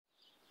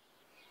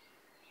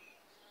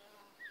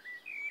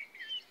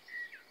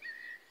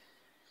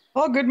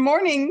Well, good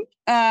morning.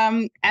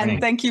 And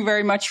thank you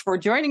very much for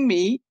joining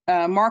me,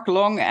 Mark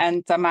Long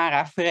and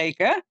Tamara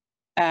Vreeken,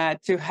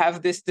 to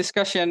have this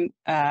discussion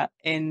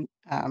in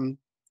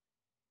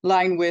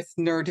line with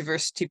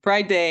Neurodiversity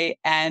Pride Day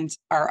and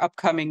our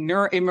upcoming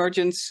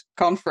NeuroEmergence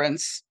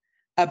conference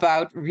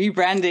about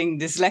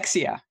rebranding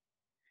dyslexia.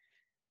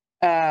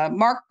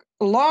 Mark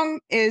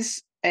Long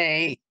is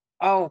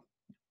oh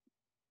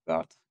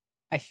God,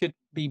 I should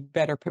be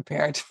better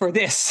prepared for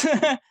this.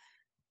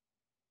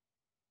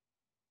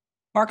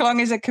 Mark Long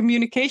is a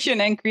communication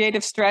and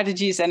creative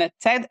strategies and a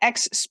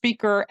TEDx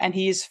speaker, and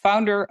he is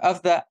founder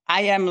of the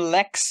I Am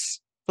Lex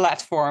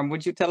platform.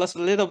 Would you tell us a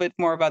little bit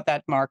more about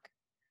that, Mark?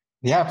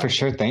 Yeah, for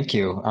sure. Thank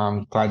you.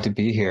 I'm glad to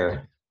be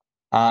here.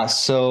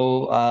 So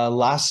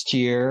last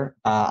year,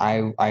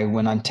 I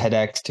went on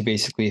TEDx to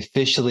basically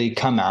officially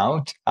come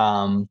out,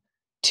 come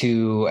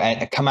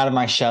out of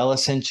my shell,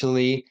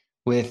 essentially,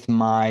 with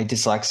my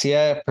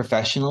dyslexia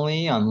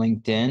professionally on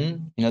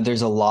LinkedIn. You know,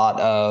 there's a lot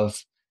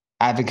of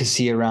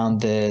advocacy around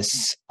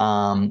this,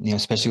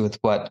 especially with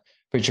what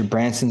Richard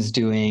Branson's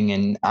doing,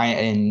 and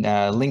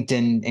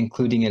LinkedIn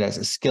including it as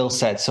a skill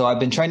set. So I've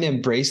been trying to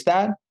embrace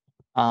that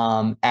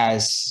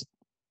as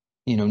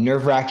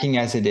nerve-wracking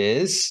as it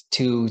is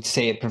to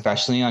say it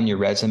professionally on your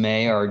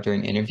resume or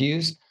during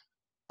interviews.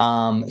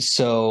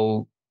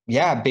 So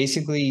yeah,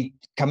 basically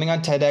coming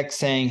on TEDx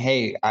saying,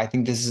 hey, I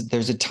think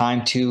there's a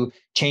time to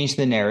change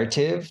the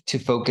narrative to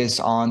focus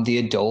on the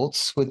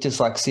adults with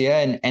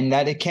dyslexia and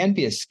that it can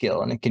be a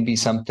skill and it can be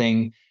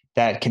something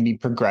that can be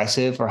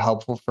progressive or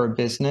helpful for a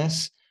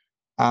business.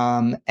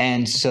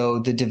 And so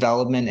the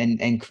development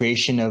and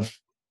creation of,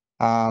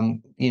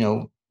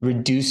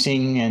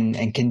 reducing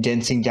and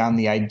condensing down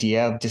the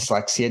idea of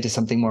dyslexia to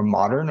something more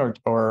modern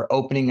or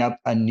opening up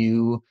a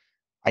new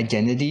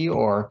identity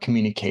or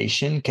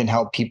communication can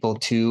help people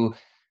to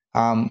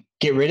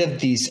get rid of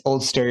these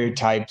old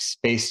stereotypes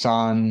based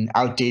on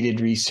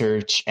outdated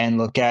research and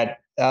look at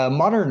a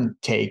modern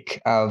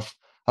take of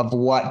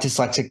what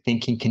dyslexic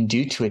thinking can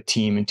do to a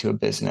team and to a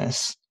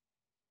business.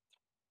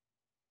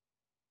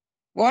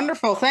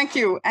 Wonderful. Thank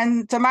you.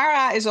 And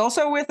Tamara is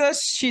also with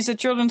us. She's a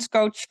children's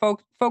coach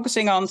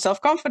focusing on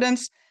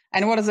self-confidence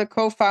and one of the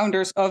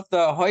co-founders of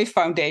the Hoi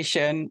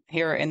Foundation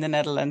here in the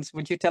Netherlands.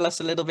 Would you tell us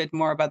a little bit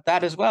more about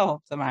that as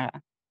well,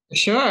 Tamara?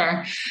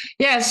 Sure.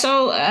 Yeah.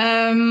 So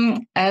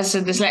as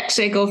a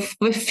dyslexic of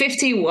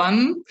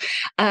 51,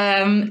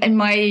 in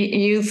my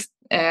youth,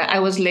 I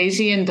was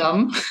lazy and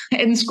dumb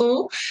in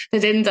school. I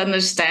didn't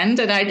understand.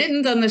 And I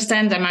didn't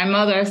understand that my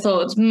mother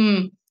thought,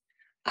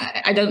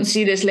 I don't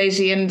see this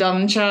lazy and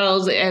dumb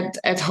child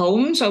at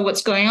home. So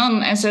what's going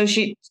on? And so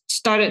she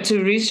started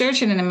to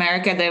research. And in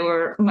America, they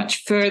were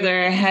much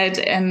further ahead.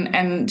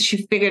 And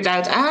she figured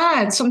out,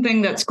 it's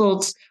something that's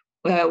called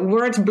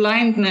word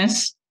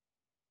blindness.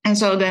 And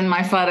so then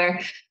my father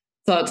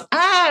thought,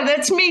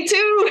 that's me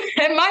too.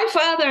 And my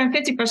father and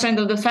 50%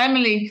 of the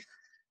family.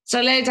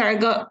 So later I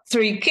got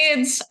 3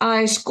 kids.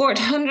 I scored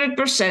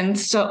 100%.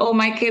 So all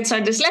my kids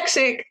are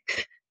dyslexic.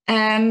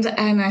 And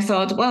I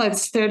thought, well,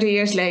 it's 30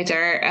 years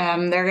later.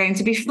 They're going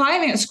to be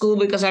fine at school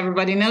because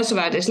everybody knows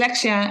about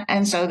dyslexia.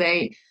 And so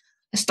they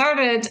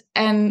started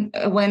and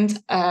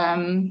went,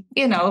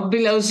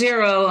 below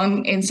zero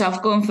in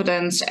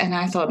self-confidence. And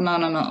I thought,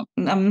 no,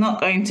 I'm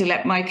not going to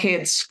let my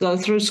kids go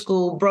through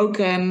school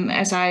broken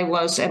as I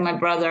was and my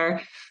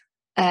brother.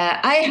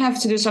 I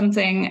have to do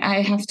something.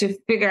 I have to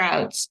figure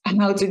out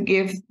how to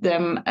give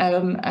them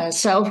a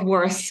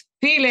self-worth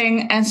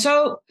feeling. And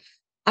so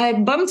I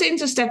bumped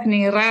into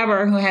Stephanie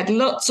Raber, who had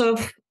lots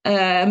of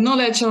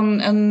knowledge on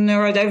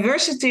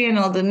neurodiversity and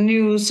all the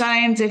new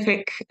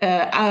scientific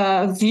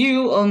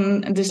view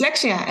on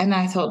dyslexia. And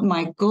I thought,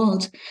 my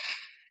God,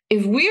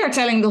 if we are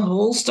telling the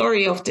whole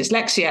story of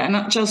dyslexia,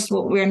 not just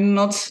what we're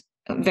not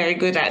very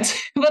good at,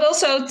 but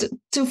also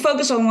to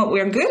focus on what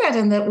we're good at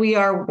and that we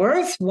are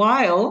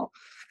worthwhile,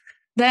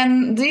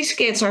 then these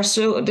kids are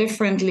so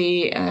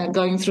differently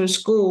going through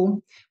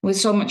school with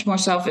so much more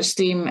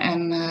self-esteem.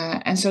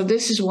 And so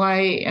this is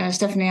why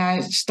Stephanie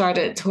and I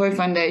started Hoi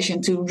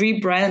Foundation to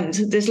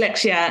rebrand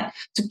dyslexia,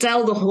 to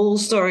tell the whole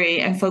story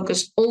and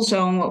focus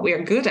also on what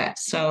we're good at.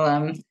 So,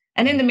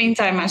 and in the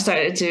meantime, I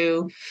started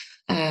to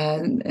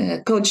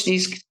coach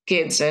these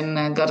kids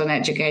and got an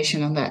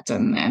education on that.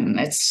 And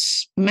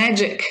it's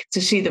magic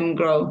to see them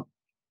grow.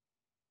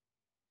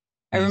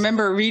 I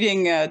remember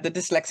reading The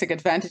Dyslexic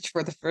Advantage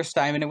for the first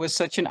time, and it was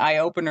such an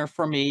eye-opener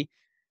for me.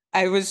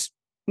 I was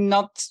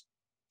not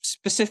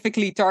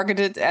specifically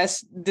targeted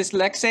as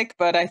dyslexic,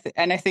 but I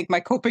think my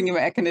coping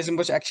mechanism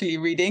was actually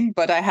reading.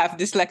 But I have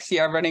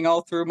dyslexia running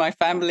all through my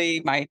family.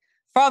 My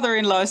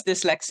father-in-law is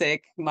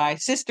dyslexic. My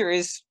sister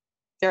is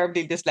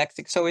terribly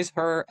dyslexic. So is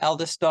her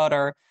eldest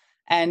daughter,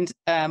 and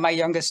my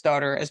youngest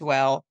daughter as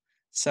well.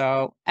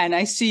 So, and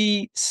I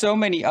see so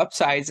many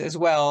upsides as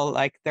well.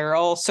 Like they're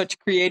all such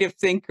creative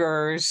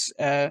thinkers,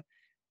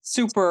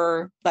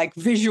 super like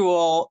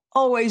visual,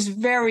 always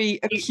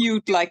very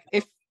acute. Like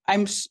if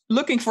I'm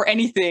looking for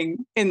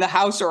anything in the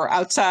house or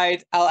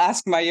outside, I'll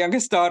ask my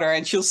youngest daughter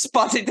and she'll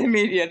spot it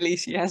immediately.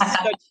 She has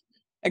such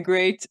a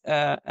great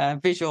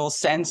visual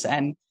sense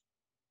and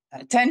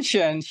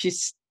attention. She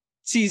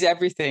sees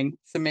everything.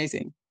 It's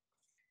amazing.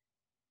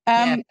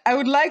 I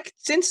would like,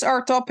 since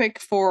our topic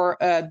for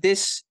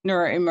this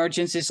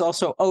NeuroEmergence is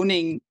also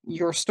owning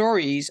your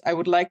stories, I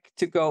would like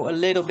to go a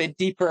little bit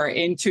deeper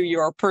into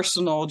your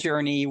personal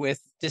journey with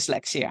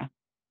dyslexia.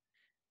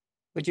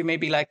 Would you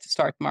maybe like to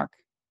start, Mark?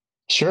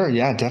 Sure.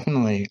 Yeah,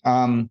 definitely.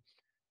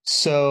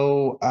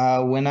 So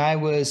when I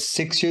was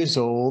 6 years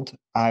old,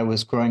 I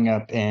was growing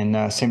up in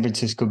San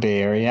Francisco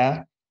Bay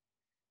Area.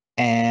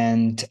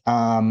 And,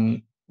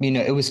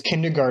 it was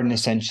kindergarten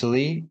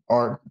essentially,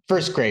 or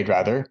first grade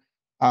rather.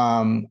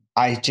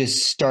 I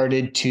just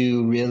started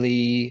to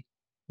really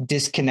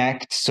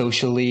disconnect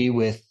socially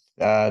with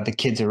the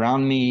kids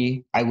around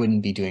me. I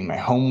wouldn't be doing my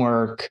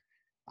homework.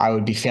 I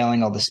would be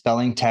failing all the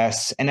spelling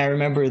tests. And I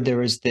remember there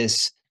was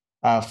this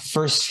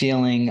first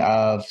feeling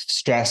of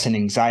stress and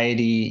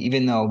anxiety,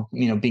 even though,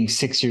 being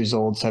 6 years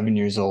old, 7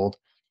 years old.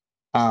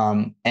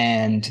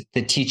 And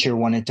the teacher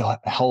wanted to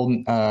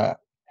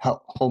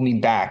hold me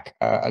back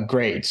a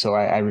grade. So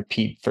I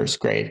repeat first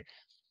grade.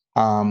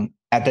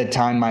 At that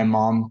time, my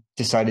mom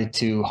decided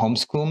to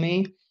homeschool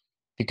me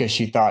because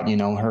she thought,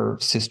 her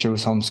sister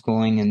was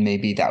homeschooling and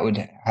maybe that would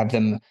have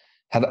them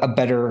have a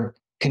better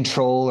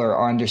control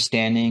or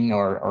understanding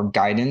or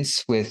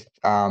guidance with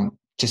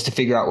just to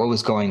figure out what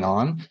was going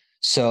on.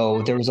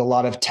 So there was a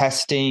lot of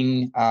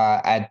testing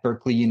at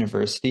Berkeley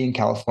University in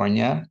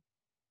California.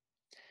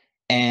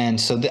 And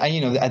so,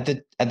 at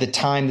the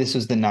time, this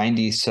was the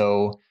 90s,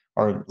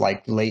 or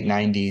like late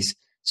 90s.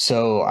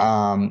 So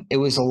it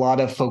was a lot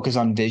of focus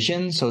on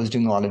vision. So I was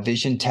doing a lot of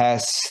vision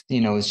tests.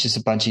 It was just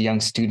a bunch of young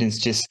students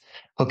just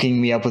hooking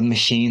me up with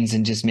machines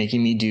and just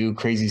making me do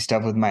crazy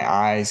stuff with my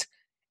eyes.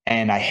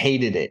 And I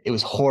hated it. It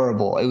was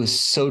horrible. It was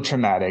so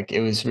traumatic.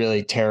 It was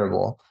really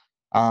terrible.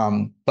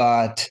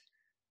 But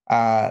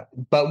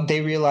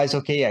they realized,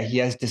 okay, yeah, he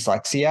has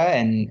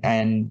dyslexia,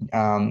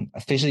 and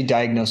officially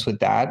diagnosed with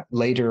that.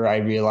 Later, I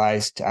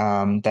realized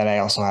that I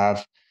also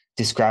have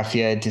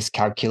dysgraphia,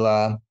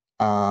 dyscalculia,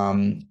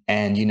 and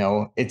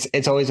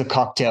it's always a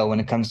cocktail when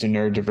it comes to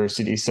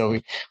neurodiversity. So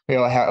we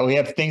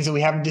have things that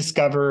we haven't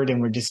discovered,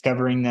 and we're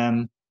discovering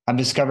them. I'm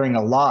discovering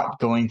a lot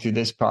going through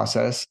this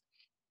process,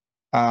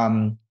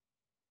 and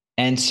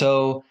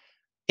so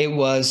it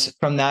was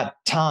from that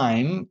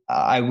time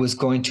I was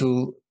going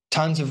to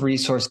tons of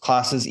resource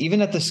classes,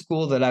 even at the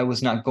school that I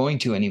was not going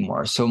to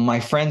anymore. So my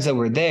friends that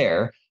were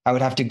there, I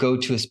would have to go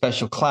to a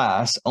special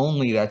class,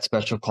 only that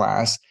special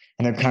class.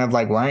 And they're kind of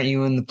like, why aren't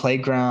you in the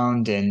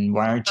playground? And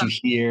why aren't you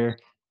here?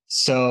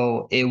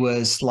 So it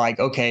was like,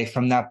 okay,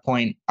 from that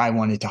point, I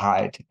wanted to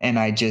hide. And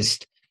I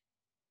just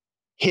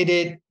hid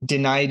it,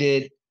 denied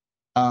it,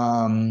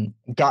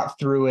 got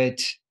through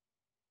it.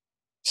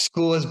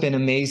 School has been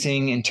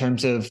amazing in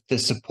terms of the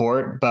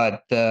support,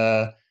 but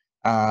the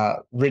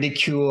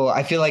ridicule,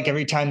 I feel like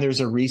every time there's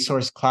a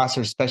resource class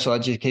or special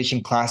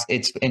education class,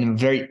 it's in a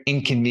very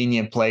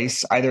inconvenient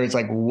place. Either it's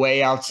like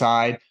way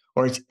outside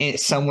or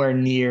it's somewhere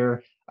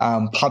near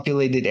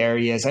populated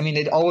areas. I mean,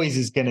 it always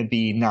is going to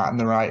be not in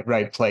the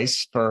right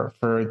place for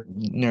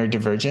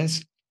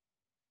neurodivergence.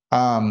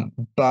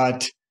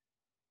 But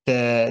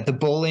the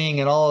bullying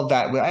and all of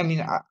that. I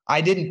mean,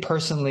 I didn't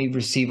personally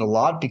receive a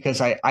lot because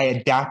I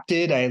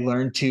adapted. I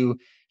learned to,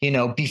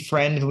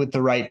 befriend with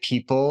the right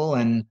people,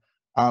 and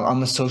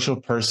I'm a social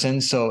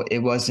person, so it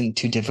wasn't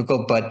too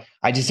difficult. But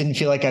I just didn't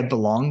feel like I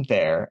belonged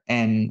there,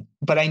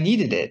 but I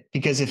needed it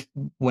because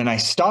when I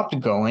stopped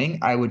going,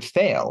 I would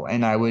fail,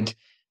 and I would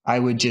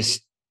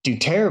just do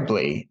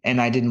terribly, and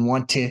I didn't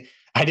want to.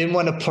 I didn't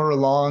want to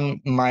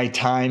prolong my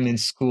time in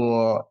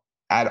school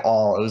at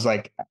all. It was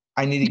like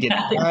I need to get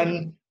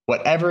done.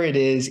 Whatever it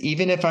is,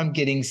 even if I'm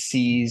getting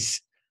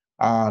C's,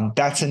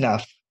 that's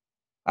enough.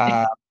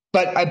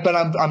 But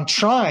I'm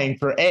trying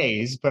for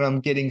A's, but I'm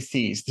getting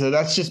C's. So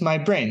that's just my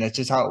brain. That's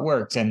just how it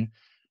works. And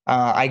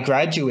I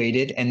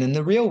graduated, and then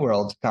the real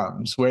world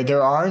comes where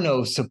there are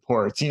no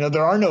supports.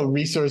 There are no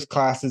resource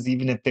classes,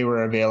 even if they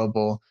were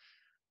available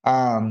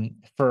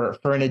for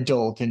an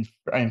adult and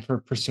for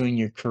pursuing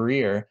your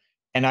career.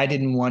 And I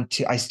didn't want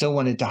to. I still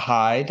wanted to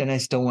hide, and I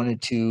still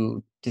wanted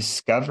to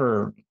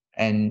discover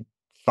and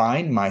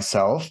find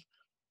myself,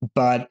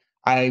 but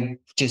I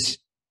just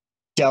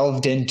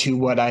delved into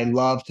what I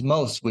loved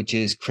most, which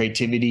is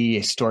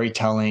creativity,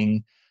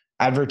 storytelling,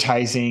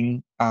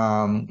 advertising.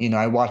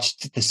 I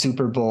watched the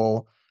Super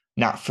Bowl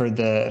not for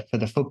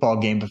the football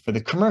game, but for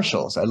the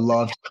commercials. I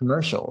loved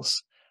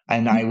commercials.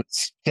 And I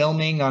was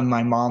filming on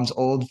my mom's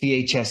old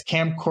VHS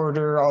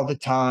camcorder all the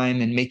time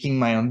and making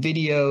my own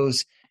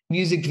videos,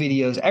 music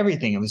videos,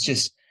 everything.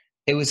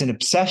 It was an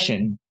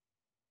obsession.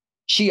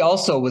 She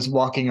also was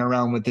walking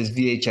around with this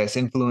VHS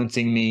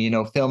influencing me,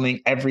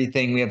 filming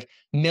everything. We have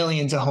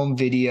millions of home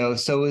videos.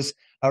 So it was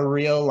a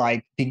real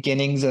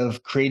beginnings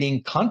of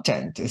creating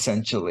content,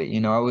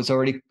 essentially. I was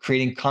already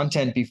creating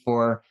content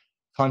before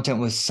content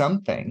was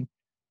something.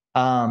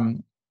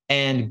 And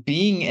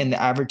being in the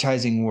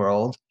advertising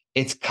world,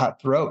 it's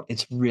cutthroat.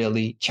 It's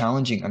really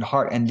challenging and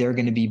hard. And they're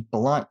going to be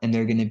blunt and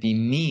they're going to be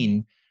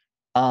mean.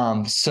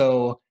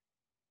 So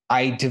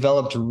I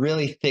developed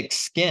really thick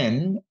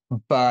skin,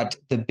 but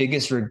the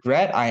biggest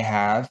regret I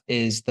have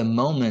is the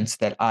moments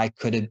that I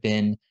could have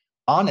been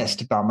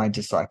honest about my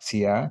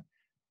dyslexia,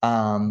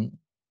 and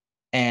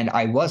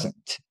I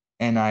wasn't,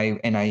 and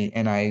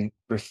I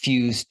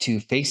refused to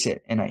face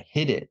it, and I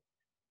hid it,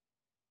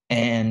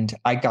 and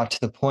I got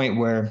to the point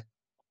where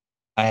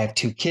I have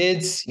 2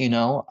 kids.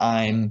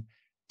 I'm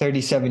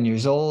 37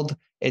 years old.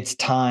 It's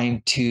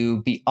time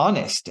to be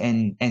honest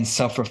and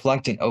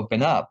self-reflect and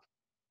open up.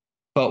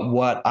 But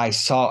what I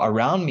saw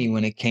around me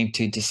when it came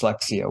to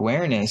dyslexia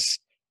awareness,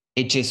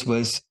 it just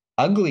was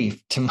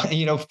ugly to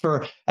my,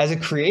 for as a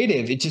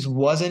creative, it just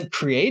wasn't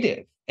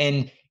creative.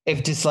 And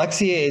if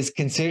dyslexia is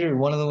considered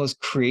one of the most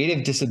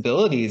creative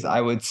disabilities,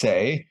 I would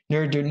say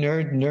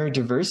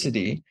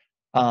neurodiversity,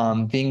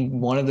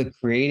 being one of the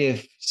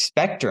creative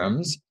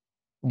spectrums,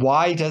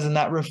 why doesn't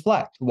that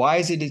reflect? Why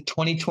is it in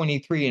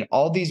 2023 and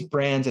all these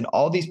brands and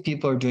all these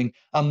people are doing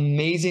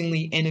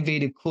amazingly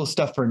innovative, cool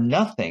stuff for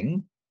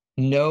nothing?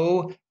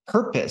 No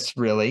purpose,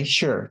 really.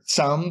 Sure,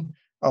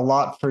 a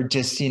lot for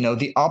just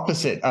the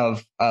opposite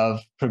of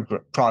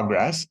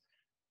progress.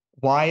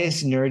 Why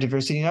is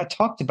neurodiversity not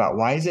talked about?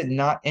 Why is it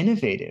not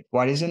innovative?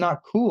 Why is it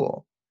not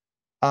cool?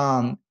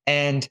 And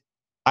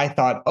I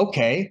thought,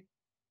 okay,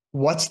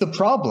 what's the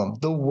problem?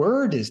 The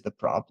word is the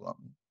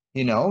problem.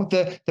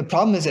 The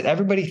problem is that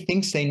everybody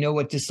thinks they know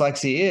what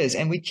dyslexia is,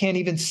 and we can't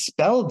even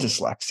spell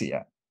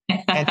dyslexia.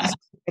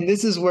 And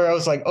this is where I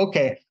was like,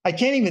 okay, I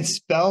can't even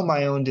spell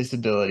my own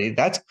disability.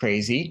 That's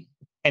crazy.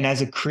 And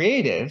as a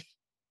creative,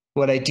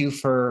 what I do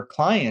for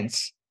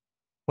clients,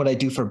 what I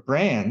do for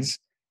brands,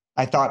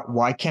 I thought,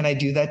 why can't I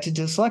do that to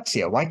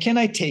dyslexia? Why can't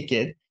I take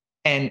it?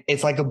 And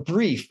it's like a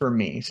brief for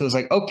me. So it's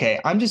like, okay,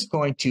 I'm just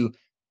going to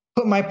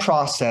put my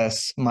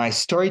process, my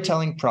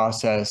storytelling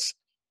process,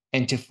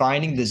 into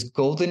finding this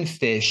golden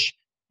fish,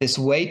 this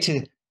way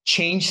to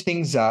change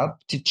things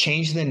up, to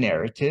change the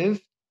narrative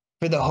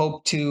for the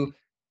hope to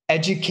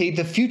educate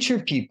the future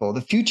people,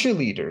 the future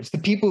leaders, the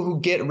people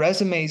who get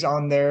resumes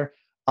in their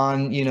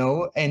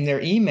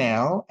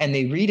email, and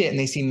they read it and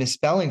they see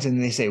misspellings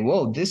and they say,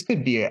 whoa, this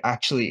could be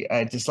actually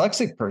a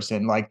dyslexic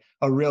person, like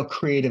a real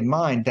creative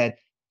mind that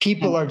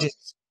people are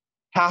just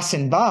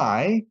passing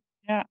by.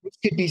 Yeah. This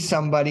could be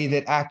somebody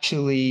that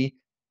actually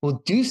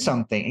will do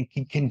something and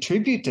can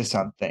contribute to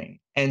something.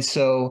 And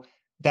so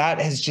that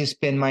has just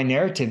been my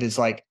narrative, is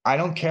like, I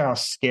don't care how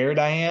scared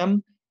I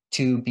am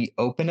to be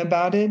open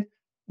about it,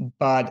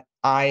 but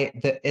at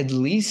the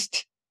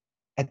least,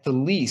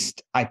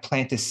 I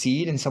plant a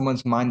seed in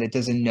someone's mind that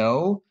doesn't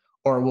know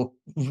or will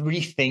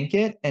rethink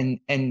it,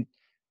 and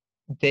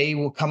they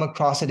will come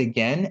across it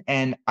again.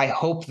 And I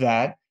hope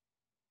that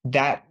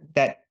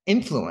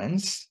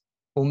influence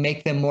will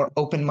make them more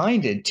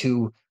open-minded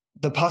to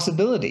the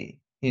possibility.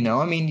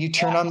 I mean, you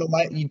turn on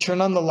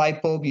the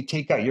light bulb, you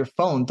take out your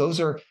phone. Those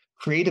are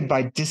created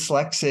by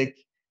dyslexic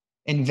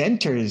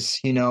inventors,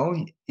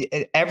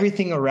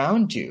 everything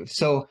around you.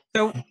 So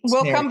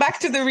we'll come back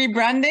to the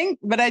rebranding,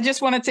 but I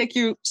just want to take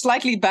you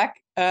slightly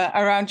back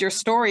around your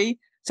story.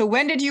 So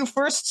when did you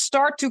first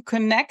start to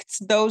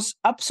connect those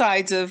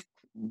upsides of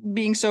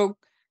being so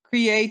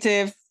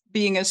creative,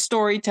 being a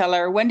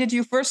storyteller? When did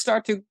you first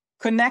start to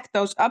connect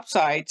those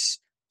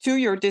upsides to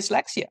your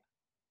dyslexia?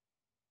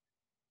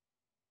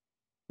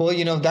 Well,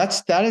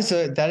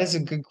 that is a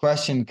good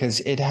question,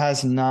 because it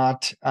has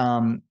not.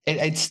 I'm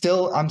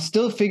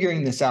still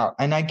figuring this out,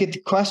 and I get the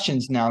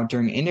questions now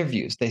during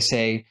interviews. They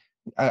say,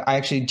 I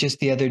actually just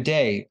the other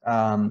day,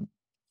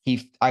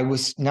 I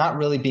was not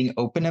really being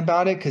open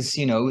about it because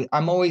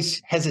I'm always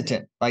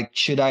hesitant. Like,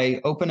 should I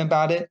open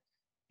about it?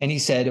 And he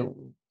said,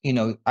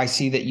 I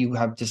see that you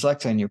have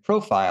dyslexia in your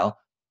profile.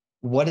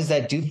 What does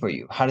that do for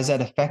you? How does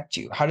that affect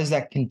you? How does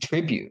that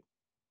contribute?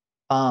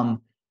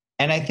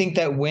 And I think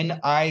that when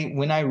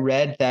I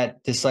read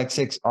that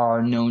dyslexics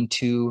are known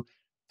to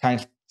kind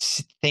of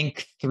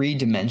think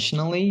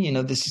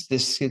three-dimensionally,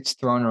 this gets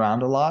thrown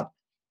around a lot,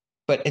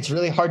 but it's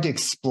really hard to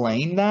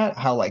explain that,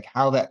 how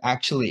that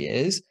actually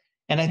is.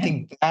 And I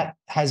think that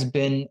has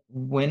been,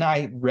 when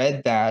I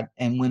read that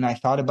and when I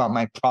thought about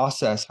my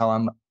process, how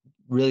I'm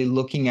really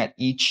looking at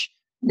each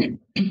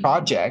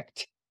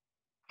project,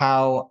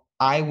 how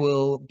I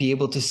will be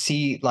able to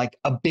see like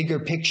a bigger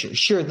picture.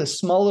 Sure, the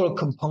small little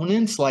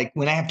components, like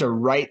when I have to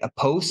write a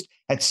post,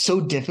 that's so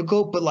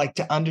difficult, but like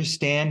to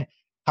understand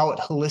how it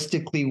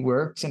holistically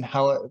works and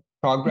how it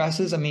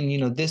progresses. I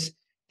mean, this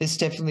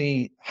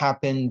definitely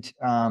happened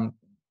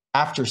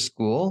after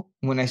school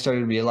when I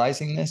started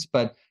realizing this,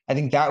 but I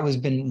think that has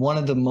been one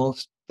of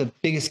the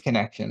biggest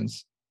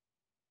connections.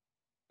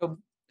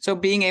 So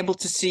being able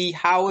to see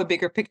how a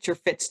bigger picture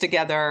fits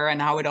together and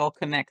how it all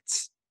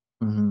connects.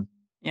 Mm-hmm.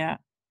 Yeah.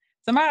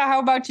 Tamara, how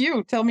about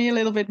you? Tell me a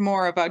little bit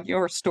more about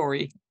your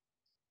story.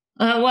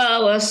 Well, I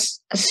was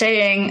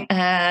saying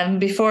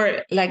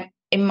before, like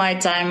in my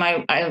time,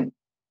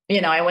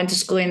 I went to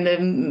school in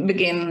the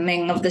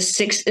beginning of the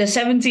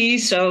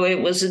 70s, so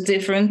it was a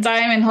different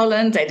time in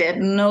Holland. I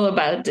didn't know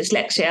about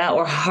dyslexia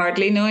or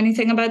hardly know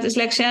anything about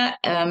dyslexia.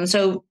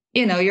 So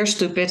you're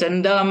stupid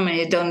and dumb and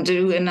you don't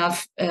do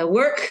enough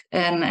work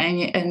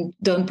and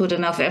don't put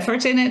enough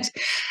effort in it.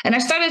 And I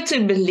started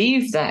to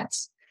believe that.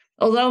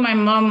 Although my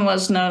mom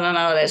was, no,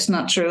 that's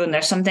not true. And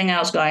there's something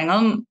else going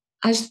on.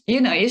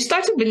 You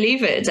start to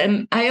believe it.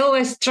 And I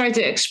always try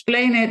to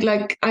explain it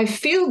like I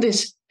feel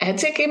this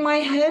attic in my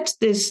head,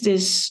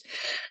 this,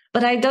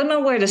 but I don't know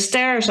where the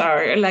stairs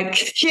are. Like,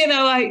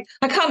 I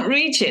can't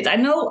reach it. I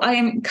know I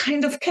am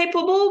kind of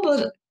capable,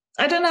 but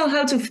I don't know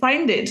how to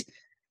find it.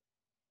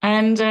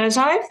 And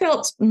so I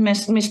felt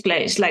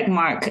misplaced, like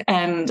Mark.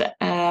 And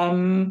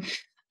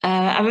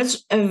I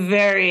was a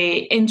very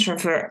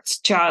introvert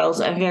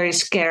child, a very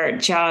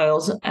scared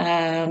child.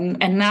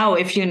 And now,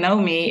 if you know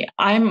me,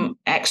 I'm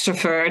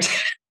extrovert.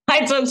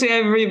 I talk to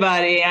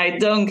everybody. I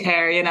don't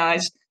care,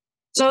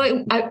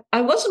 So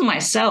I wasn't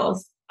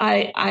myself.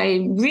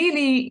 I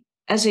really,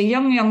 as a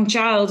young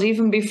child,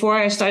 even before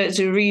I started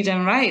to read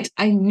and write,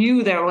 I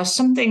knew there was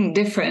something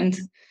different.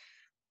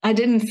 I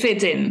didn't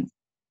fit in.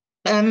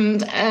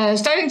 And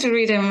starting to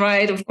read and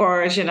write, of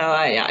course,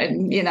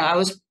 I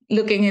was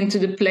looking into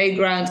the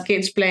playground,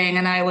 kids playing,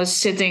 and I was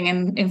sitting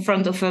in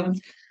front of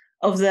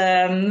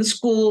the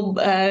school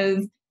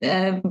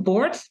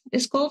board,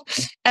 is called,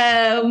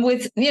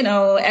 with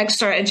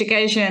extra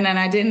education, and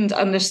I didn't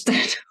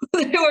understand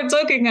what they were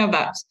talking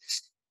about.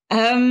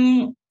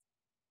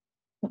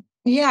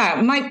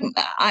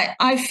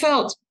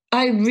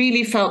 I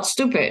really felt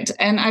stupid,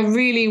 and I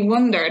really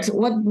wondered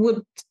what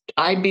would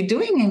I be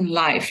doing in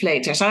life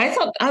later. So I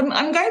thought,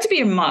 I'm going to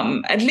be a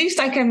mom. At least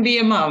I can be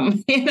a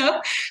mom,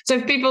 So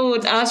if people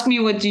would ask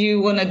me, what do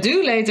you want to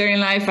do later in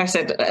life? I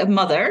said, a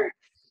mother.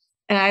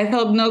 And I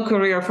thought, no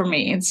career for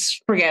me.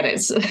 Forget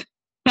it.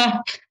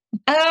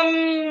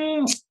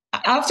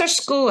 After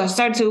school, I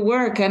started to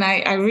work, and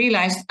I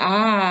realized,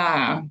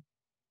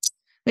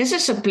 this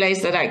is a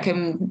place that I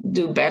can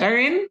do better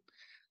in.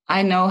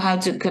 I know how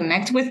to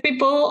connect with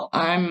people.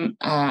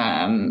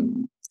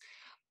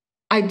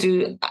 I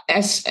do,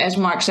 as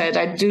Mark said,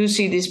 I do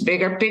see this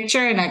bigger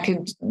picture, and I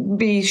could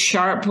be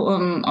sharp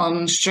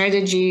on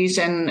strategies,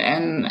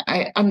 and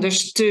I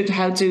understood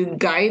how to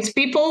guide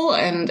people.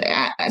 And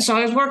so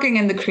I was working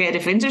in the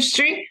creative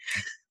industry,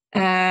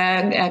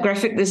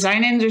 graphic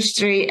design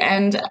industry,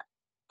 and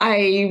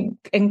I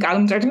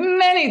encountered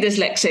many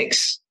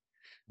dyslexics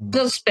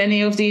because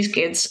many of these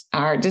kids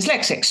are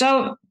dyslexic.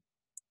 So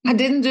I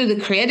didn't do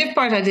the creative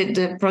part. I did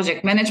the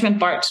project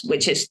management part,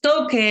 which is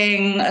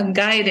talking,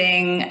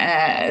 guiding,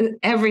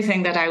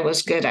 everything that I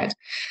was good at.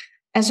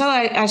 And so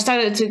I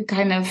started to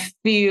kind of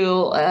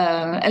feel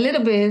a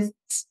little bit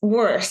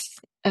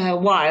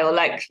worthwhile.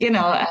 Like,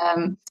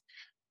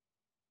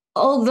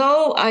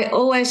 although I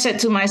always said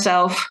to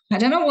myself, I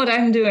don't know what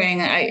I'm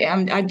doing.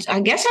 I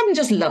guess I'm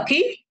just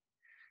lucky.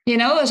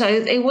 So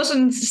it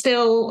wasn't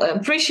still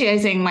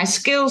appreciating my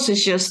skills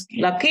is just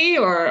lucky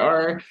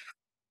or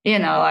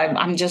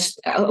I'm just,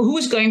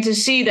 who's going to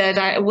see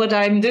that what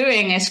I'm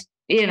doing is,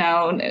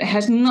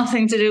 has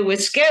nothing to do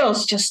with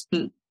skills, just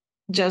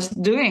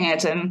doing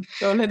it. And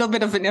so a little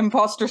bit of an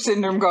imposter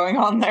syndrome going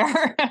on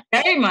there.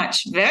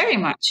 very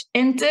much,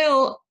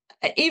 until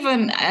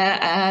even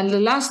the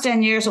last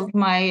 10 years of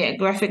my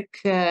graphic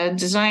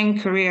design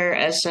career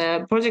as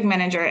a project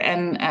manager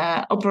and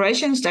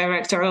operations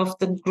director of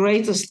the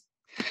greatest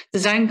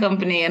design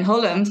company in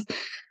Holland,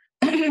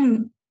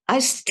 I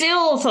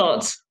still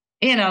thought,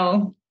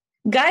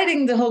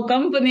 guiding the whole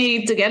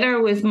company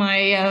together with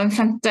my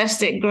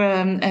fantastic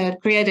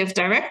creative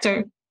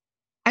director,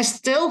 I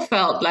still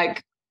felt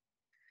like,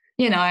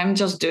 I'm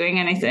just doing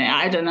anything.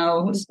 I don't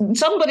know.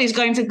 Somebody's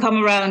going to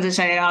come around and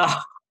say,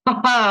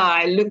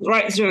 I looked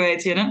right through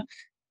it,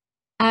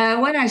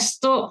 When I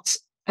stopped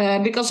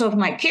because of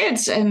my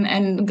kids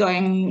and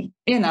going,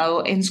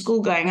 in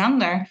school going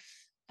under,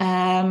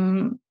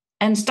 and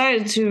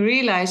started to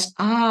realize,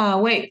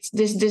 wait,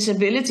 this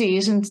disability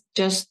isn't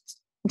just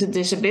the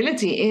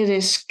disability, it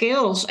is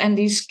skills. And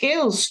these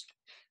skills,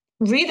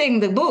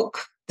 reading the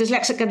book,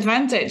 Dyslexic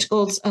Advantage,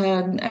 called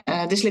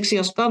Dyslexie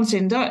als Kans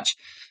in Dutch.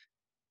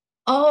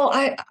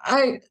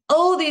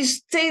 All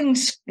these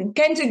things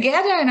came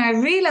together, and I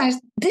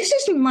realized this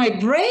is my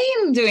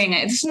brain doing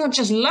it. It's not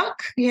just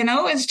luck,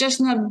 it's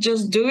just not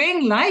just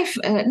doing life.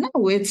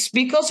 No, it's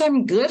because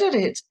I'm good at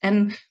it.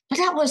 And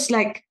that was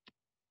like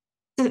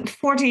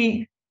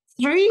 43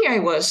 I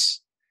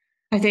was.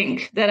 I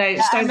think that I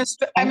started.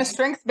 I'm a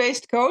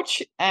strength-based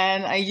coach,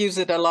 and I use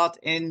it a lot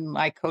in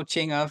my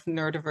coaching of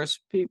neurodivergent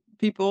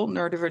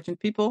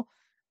people.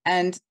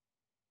 And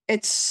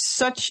it's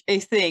such a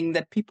thing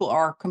that people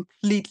are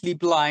completely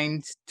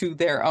blind to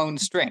their own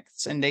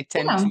strengths, and they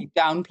tend to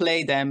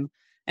downplay them.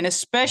 And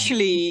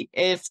especially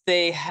if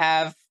they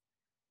have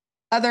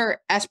other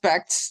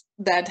aspects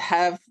that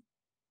have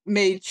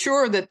made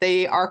sure that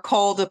they are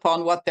called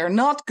upon what they're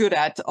not good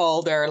at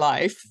all their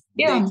life,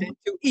 they tend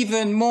to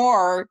even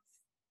more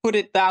put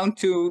it down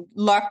to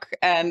luck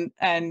and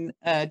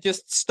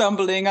just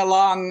stumbling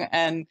along,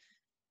 and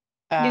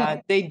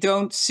they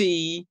don't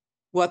see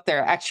what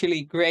they're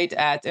actually great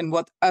at and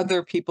what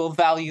other people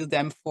value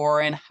them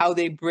for and how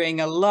they bring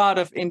a lot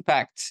of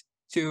impact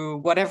to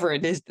whatever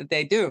it is that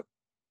they do.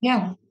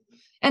 Yeah.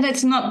 And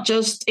it's not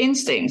just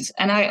instinct.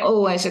 And I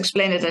always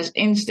explain it as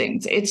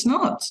instinct. It's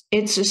not.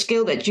 It's a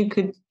skill that you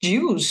could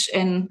use.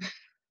 And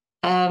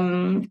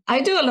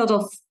I do a lot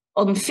of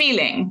on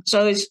feeling.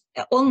 So it's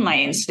on my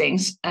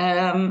instincts.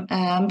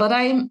 But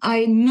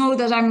I know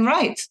that I'm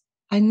right.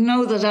 I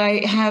know that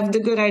I have the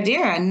good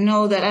idea. I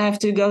know that I have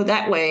to go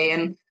that way.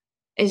 And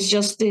it's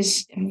just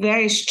this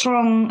very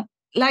strong,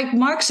 like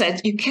Mark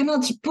said, you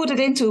cannot put it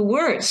into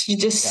words. You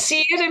just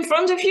see it in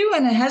front of you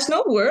and it has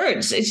no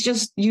words. It's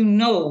just,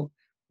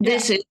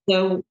 this is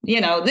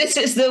this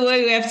is the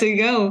way we have to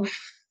go.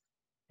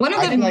 One of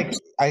I the feel like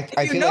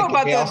I feel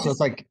like it also, it's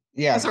like,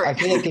 I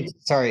feel like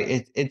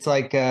it's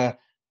like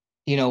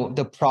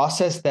the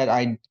process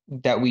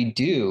that we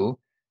do.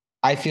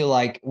 I feel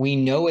like we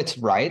know it's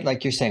right.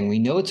 Like you're saying, we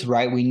know it's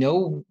right. We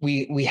know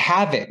we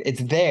have it.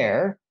 It's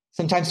there.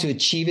 Sometimes to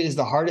achieve it is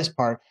the hardest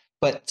part,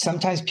 but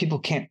sometimes people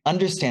can't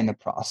understand the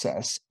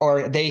process,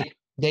 or they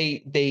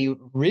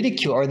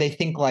ridicule, or they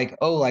think like,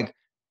 oh, like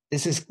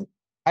this is,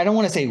 I don't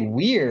want to say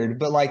weird,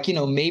 but like,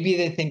 maybe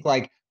they think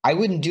like, I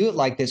wouldn't do it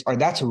like this, or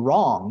that's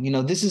wrong.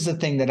 This is the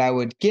thing that I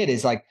would get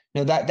is like,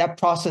 no, that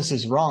process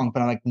is wrong.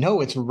 But I'm like,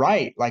 no, it's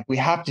right. Like we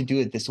have to do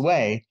it this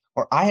way,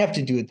 or I have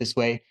to do it this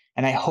way.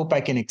 And I hope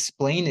I can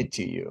explain it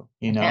to you,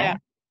 Yeah.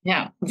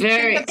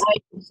 Very, I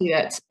see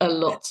that a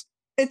lot.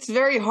 It's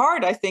very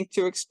hard, I think,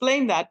 to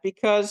explain that,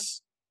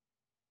 because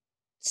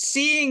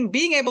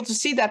being able to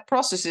see that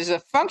process is a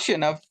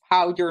function of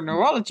how your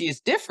neurology is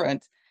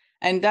different.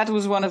 And that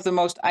was one of the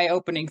most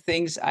eye-opening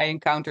things I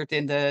encountered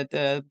in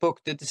the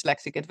book, The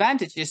Dyslexic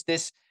Advantage, is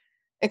this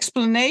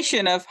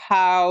explanation of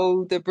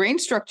how the brain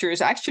structure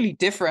is actually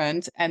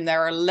different, and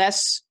there are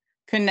less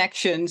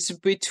connections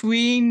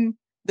between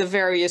the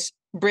various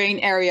brain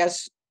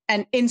areas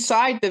and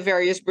inside the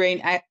various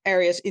brain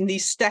areas in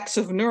these stacks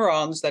of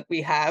neurons that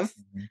we have.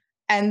 Mm-hmm.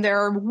 And there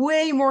are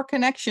way more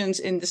connections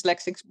in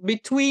dyslexics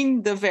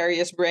between the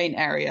various brain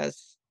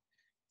areas.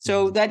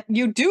 So that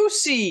you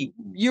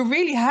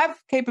really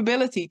have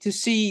capability to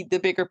see the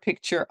bigger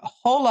picture a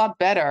whole lot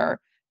better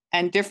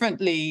and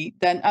differently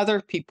than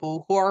other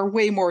people who are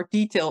way more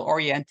detail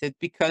oriented,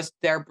 because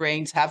their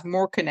brains have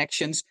more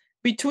connections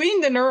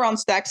between the neuron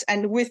stacks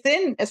and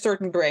within a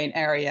certain brain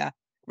area,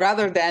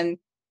 rather than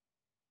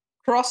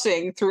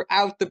crossing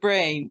throughout the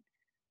brain.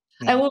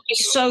 It would be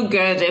so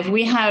good if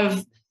we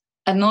have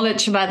a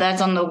knowledge about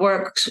that on the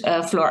work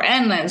floor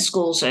and in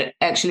schools,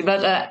 actually.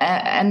 But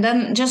and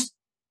then just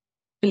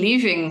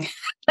believing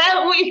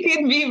that we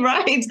can be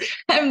right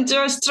and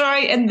just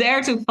try and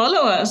dare to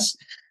follow us.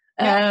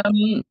 Yeah.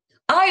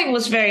 I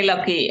was very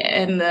lucky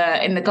in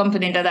the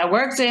company that I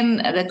worked in.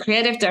 The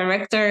creative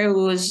director,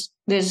 who was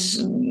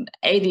this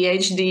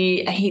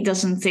ADHD, he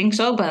doesn't think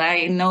so, but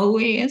I know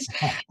he is,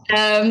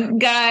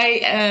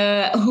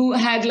 guy who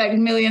had like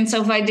millions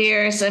of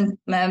ideas and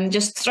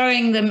just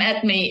throwing them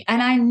at me.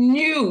 And I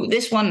knew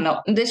this one,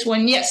 no, this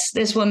one, yes,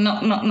 this one,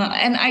 no.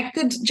 And I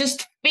could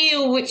just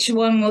feel which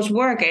one was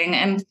working.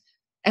 And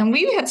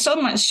we had so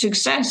much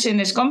success in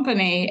this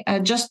company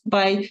just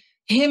by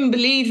him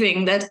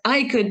believing that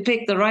I could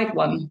pick the right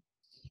one.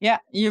 Yeah,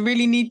 you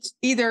really need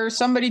either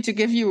somebody to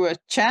give you a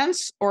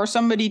chance or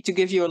somebody to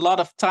give you a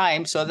lot of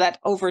time, so that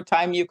over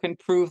time you can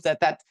prove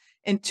that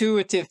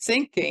intuitive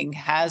thinking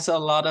has a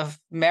lot of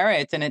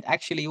merit, and it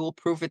actually will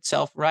prove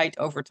itself right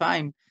over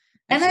time.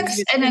 And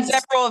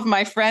several of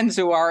my friends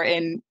who are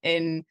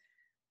in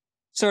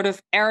sort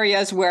of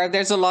areas where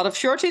there's a lot of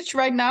shortage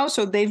right now.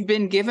 So they've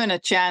been given a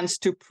chance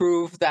to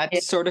prove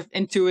that sort of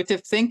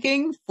intuitive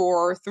thinking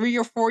for 3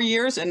 or 4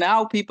 years. And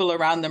now people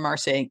around them are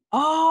saying,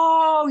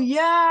 oh,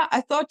 yeah,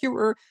 I thought you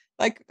were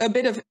like a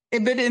bit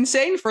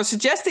insane for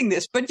suggesting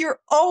this, but you're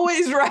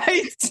always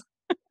right.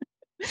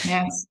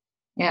 Yes.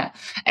 Yeah.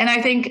 And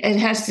I think it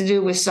has to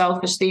do with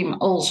self-esteem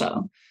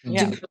also.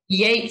 Yeah. To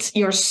create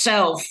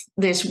yourself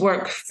this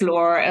work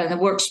floor and the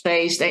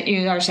workspace that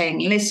you are saying,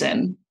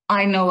 listen,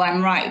 I know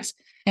I'm right.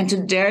 And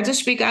to dare to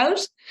speak out,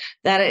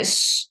 that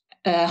is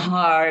a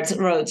hard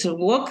road to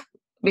walk,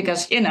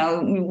 because,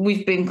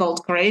 we've been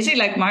called crazy,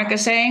 like Mark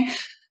is saying.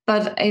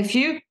 But if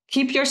you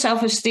keep your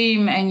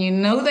self-esteem and you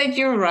know that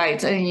you're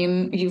right,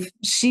 and you've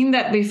seen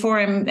that before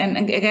and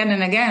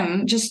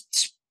again,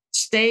 just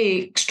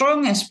stay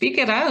strong and speak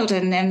it out,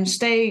 and then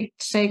stay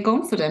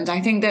confident.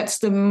 I think that's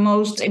the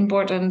most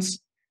important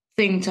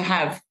thing to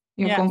have,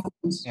 your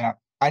confidence. Yeah,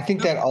 I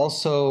think that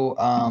also...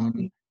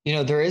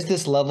 there is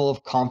this level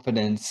of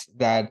confidence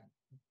that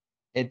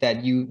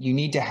you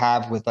need to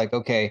have with, like,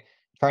 okay,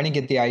 trying to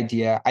get the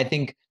idea. I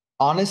think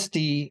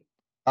honesty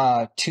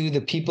to the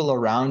people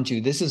around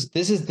you. This is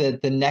the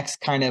next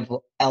kind of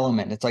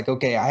element. It's like,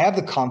 okay, I have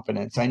the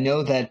confidence. I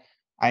know that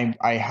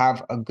I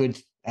have a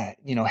good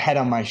head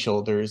on my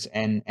shoulders,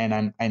 and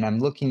I'm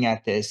looking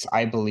at this,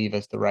 I believe,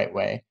 as the right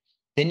way.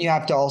 Then you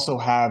have to also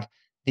have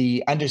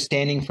the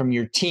understanding from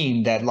your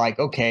team that, like,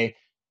 okay,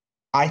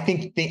 I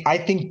think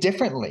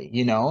differently,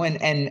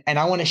 and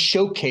I want to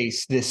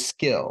showcase this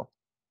skill.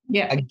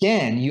 Yeah.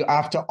 Again, you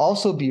have to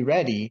also be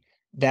ready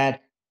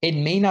that it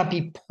may not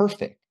be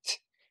perfect.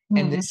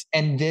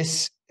 and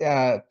this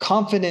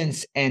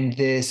confidence and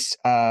this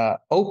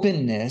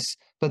openness,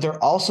 but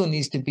there also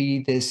needs to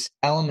be this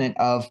element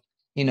of,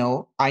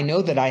 I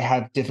know that I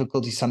have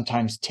difficulty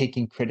sometimes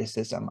taking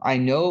criticism. I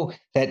know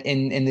that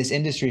in this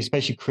industry,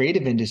 especially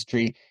creative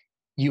industry,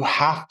 you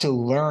have to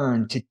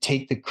learn to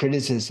take the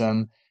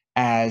criticism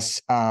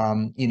as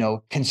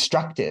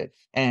constructive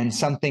and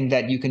something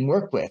that you can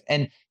work with,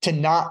 and to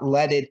not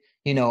let it,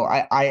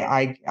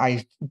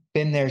 I've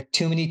been there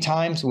too many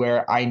times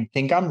where I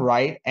think I'm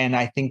right and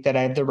I think that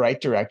I have the right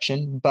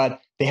direction,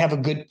 but they have a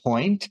good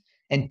point,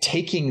 and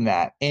taking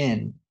that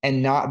in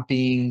and not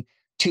being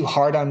too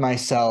hard on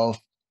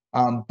myself,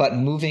 but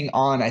moving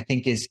on, I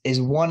think is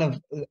one of,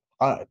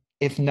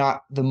 if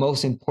not the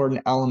most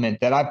important element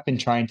that I've been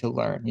trying to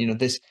learn.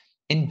 This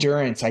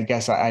endurance, I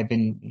guess I've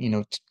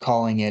been,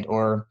 calling it,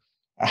 or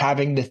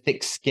having the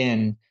thick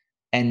skin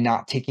and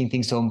not taking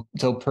things so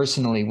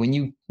personally when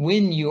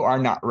you are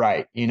not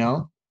right.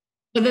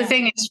 But the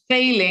thing is,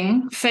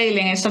 failing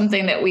is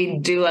something that we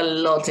do a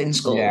lot in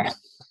school. Yeah.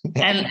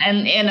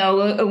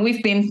 And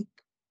we've been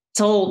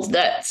told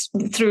that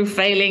through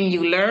failing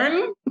you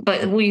learn,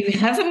 but we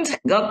haven't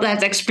got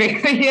that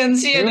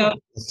experience.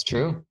 It's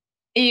true.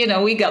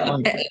 We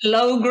got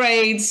low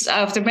grades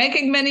after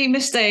making many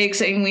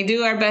mistakes, and we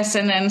do our best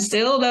and then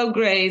still low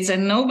grades,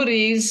 and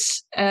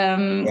nobody's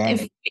feeling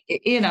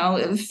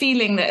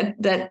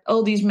that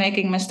all these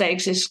making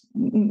mistakes is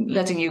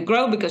letting you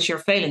grow because you're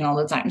failing all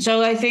the time.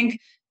 So I think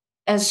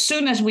as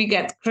soon as we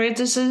get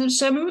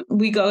criticism,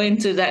 we go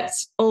into that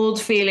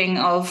old feeling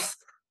of,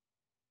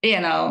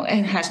 it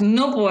has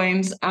no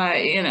point.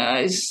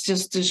 It's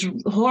just this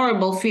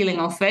horrible feeling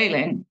of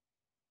failing.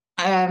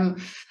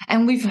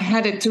 And we've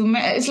had it too.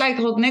 It's like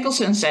what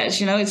Nicholson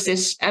says, it's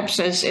this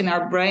abscess in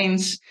our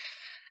brains.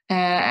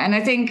 And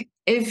I think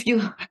if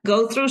you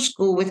go through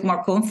school with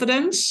more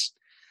confidence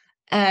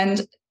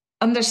and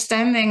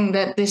understanding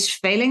that this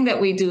failing that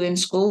we do in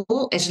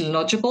school is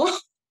logical,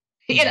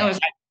 it's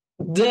like,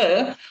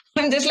 duh,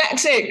 I'm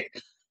dyslexic.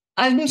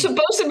 I'm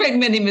supposed to make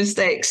many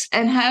mistakes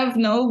and have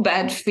no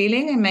bad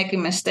feeling in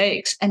making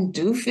mistakes, and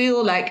do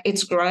feel like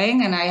it's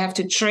growing, and I have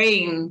to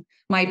train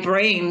my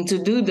brain to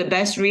do the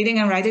best reading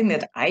and writing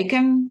that I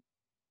can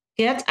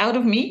get out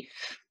of me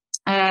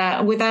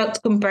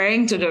without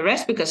comparing to the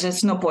rest, because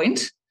there's no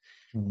point.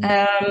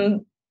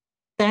 Then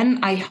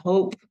I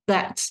hope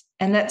that,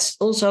 and that's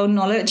also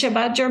knowledge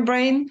about your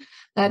brain,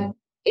 that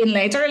in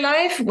later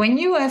life, when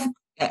you have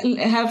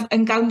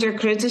encountered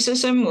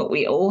criticism, what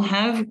we all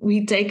have,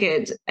 we take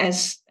it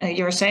as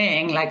you're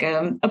saying, like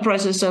a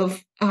process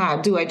of,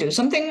 do I do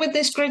something with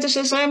this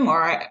criticism,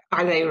 or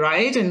are they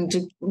right? And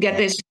to get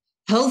this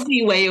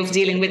healthy way of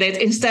dealing with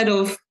it instead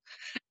of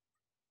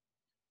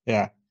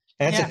and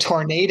it's a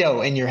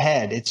tornado in your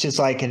head. It's just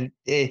like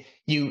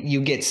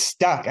you get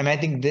stuck. And I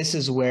think this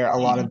is where a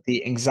lot of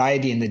the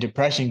anxiety and the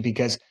depression,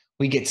 because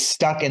we get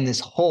stuck in this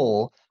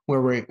hole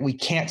where we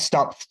can't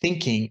stop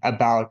thinking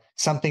about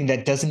something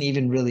that doesn't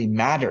even really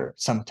matter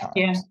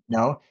sometimes.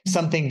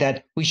 Something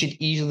that we should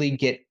easily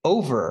get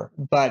over.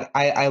 But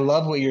I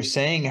love what you're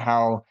saying,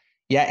 how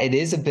it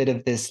is a bit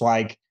of this,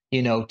 like,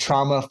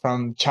 trauma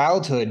from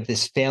childhood,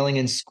 this failing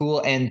in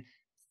school and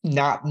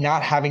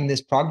not having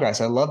this progress.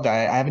 I love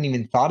that. I haven't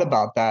even thought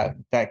about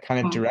that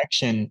kind of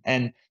direction.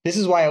 And this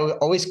is why I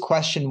always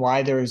question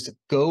why there's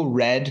go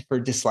red for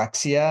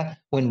dyslexia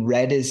when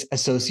red is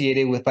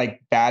associated with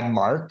like bad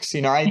marks.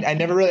 I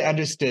never really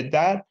understood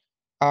that.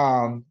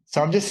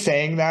 So I'm just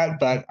saying that,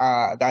 but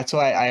that's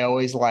why I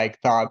always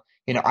thought,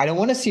 I don't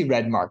want to see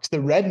red marks.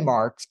 The red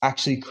marks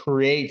actually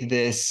create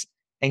this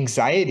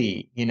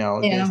anxiety,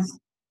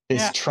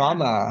 this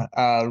trauma,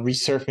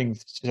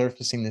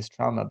 surfacing this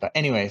trauma. But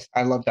anyways,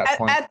 I love that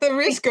point. At the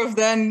risk of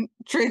then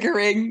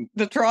triggering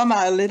the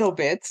trauma a little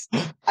bit,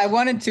 I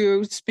wanted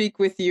to speak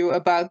with you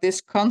about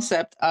this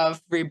concept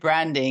of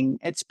rebranding.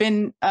 It's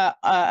been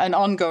an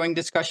ongoing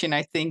discussion,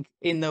 I think,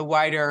 in the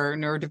wider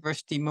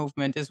neurodiversity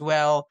movement as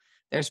well.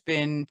 There's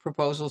been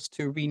proposals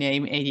to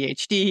rename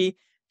ADHD,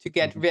 to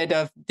get rid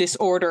of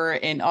disorder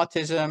in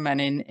autism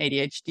and in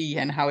ADHD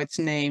and how it's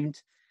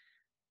named.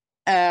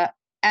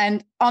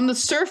 And on the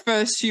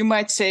surface, you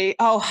might say,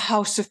 oh,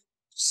 how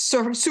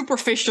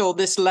superficial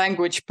this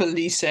language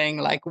policing,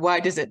 like, why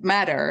does it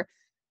matter?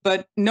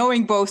 But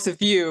knowing both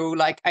of you,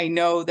 like, I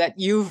know that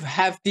you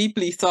have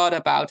deeply thought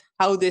about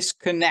how this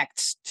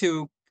connects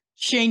to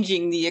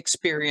changing the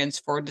experience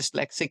for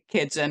dyslexic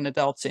kids and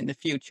adults in the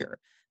future.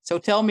 So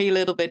tell me a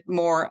little bit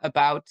more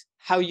about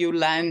how you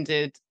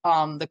landed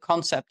on the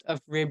concept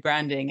of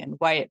rebranding and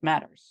why it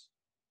matters.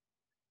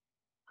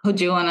 Who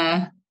do you want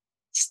to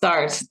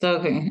start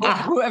talking?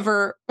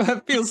 Whoever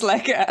feels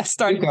like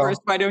starting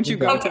first. Why don't you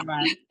go,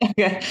 Tamara?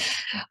 Okay.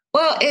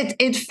 Well,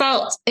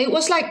 it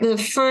was like the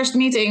first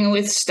meeting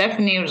with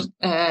Stephanie,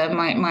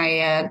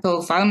 my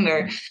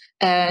co-founder.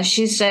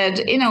 She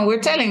said, we're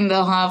telling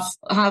the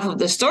half of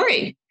the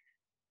story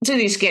to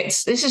these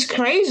kids. This is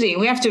crazy.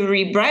 We have to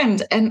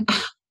rebrand. And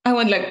I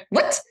went like,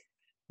 what?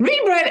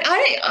 Rebrand?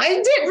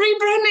 I did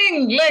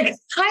rebranding. Like,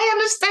 I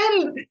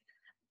understand.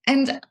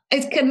 And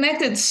it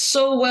connected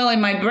so well in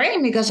my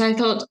brain, because I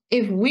thought,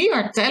 if we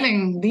are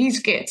telling these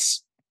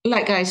kids,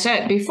 like I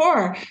said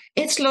before,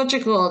 it's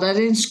logical that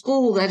in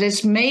school that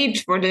is made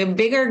for the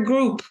bigger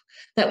group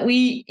that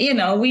we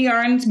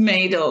aren't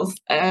made of,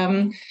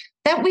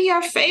 that we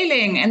are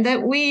failing, and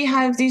that we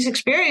have these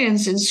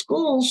experiences in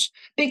schools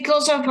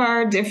because of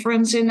our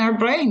difference in our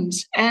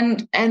brains.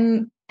 And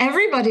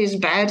everybody's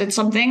bad at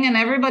something and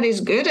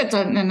everybody's good at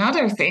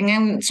another thing.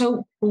 And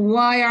so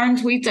why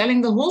aren't we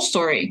telling the whole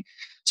story?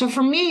 So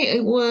for me,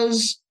 it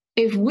was,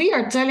 if we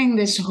are telling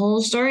this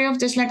whole story of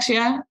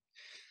dyslexia,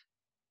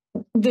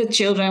 the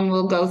children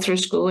will go through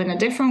school in a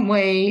different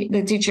way.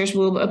 The teachers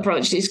will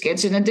approach these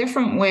kids in a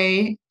different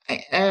way.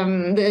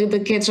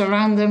 The kids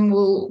around them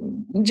will,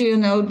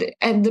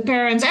 and the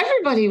parents,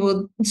 everybody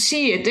will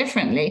see it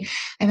differently.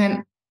 And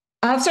then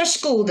after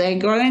school, they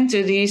grow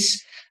into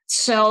these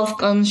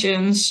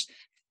self-conscious,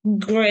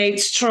 great,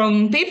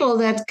 strong people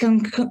that can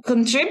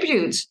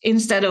contribute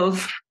instead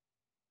of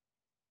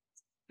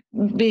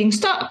being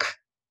stuck,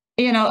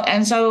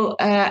 And so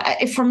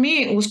for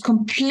me, it was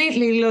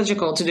completely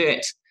logical to do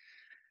it.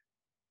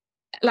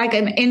 Like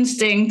an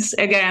instinct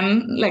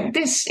again, like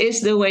this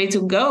is the way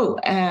to go.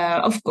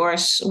 Of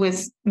course,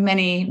 with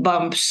many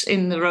bumps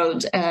in the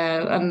road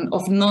and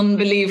of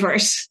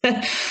non-believers.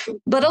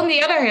 But on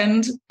the other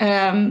hand,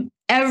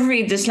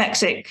 every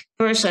dyslexic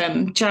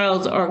person,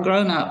 child or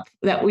grown-up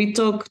that we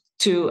talk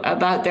to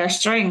about their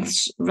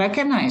strengths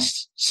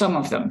recognized some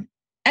of them.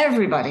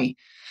 Everybody.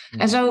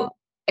 Mm-hmm. And so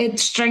it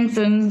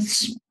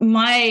strengthens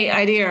my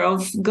idea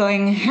of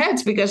going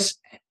ahead, because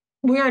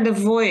we are the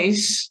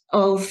voice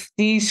of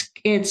these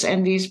kids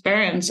and these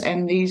parents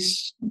and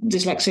these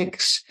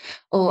dyslexics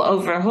all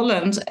over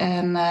Holland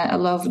and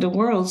all over the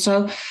world.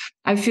 So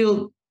I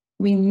feel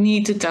we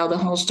need to tell the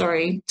whole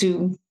story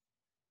to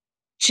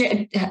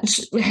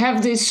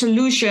have this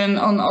solution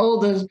on all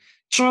the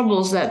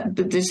troubles that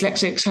the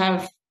dyslexics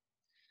have.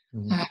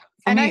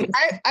 And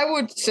I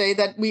would say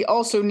that we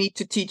also need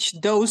to teach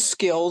those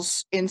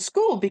skills in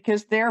school,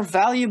 because they're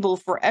valuable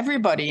for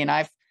everybody.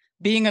 And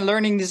being a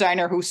learning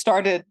designer who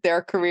started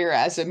their career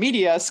as a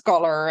media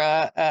scholar,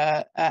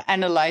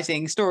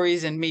 analyzing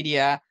stories in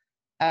media,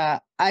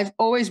 I've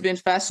always been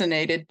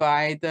fascinated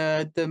by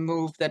the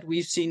move that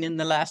we've seen in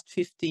the last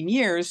 15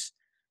 years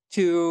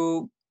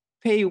to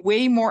pay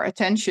way more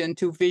attention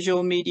to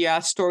visual media,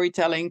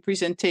 storytelling,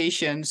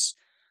 presentations,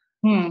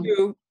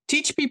 to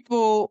teach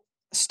people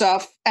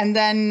stuff and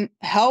then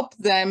help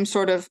them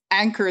sort of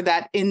anchor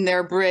that in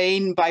their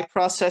brain by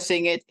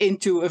processing it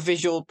into a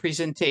visual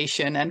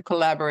presentation and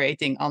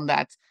collaborating on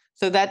that,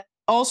 so that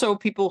also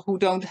people who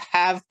don't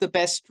have the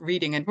best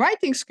reading and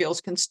writing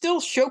skills can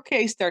still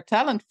showcase their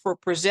talent for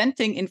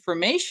presenting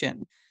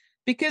information,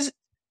 because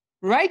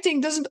writing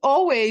doesn't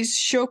always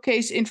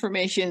showcase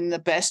information in the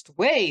best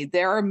way.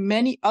 There are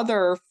many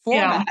other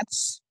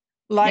formats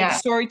like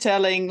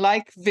storytelling,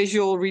 like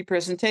visual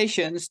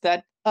representations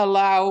that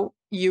allow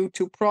you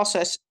to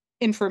process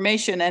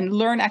information and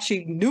learn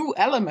actually new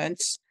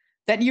elements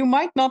that you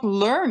might not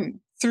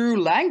learn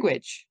through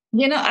language.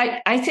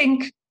 I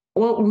think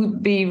what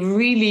would be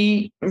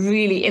really,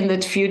 really in the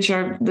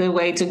future, the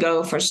way to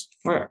go for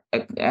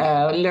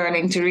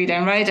learning to read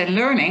and write and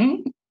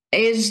learning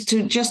is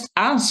to just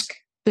ask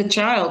the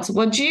child,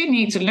 what do you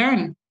need to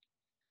learn?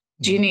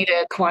 Do you need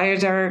a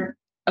quieter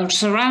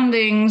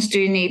surroundings? Do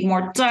you need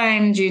more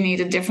time? Do you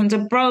need a different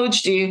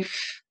approach? Do you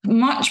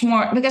much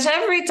more? Because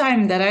every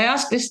time that I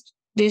ask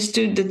this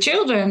to the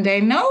children, they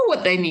know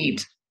what they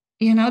need.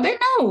 They know,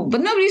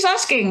 but nobody's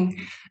asking.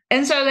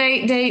 And so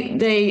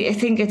they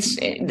think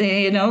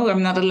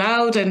I'm not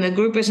allowed and the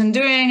group isn't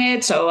doing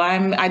it. So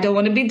I don't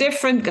want to be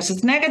different because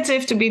it's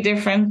negative to be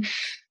different.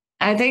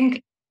 I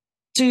think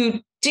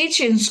to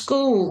teach in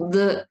school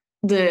to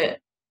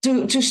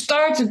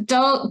start to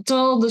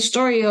tell the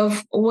story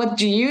of what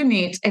do you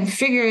need and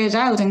figure it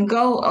out and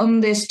go on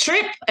this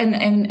trip and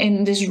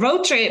in this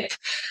road trip,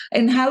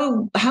 and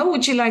how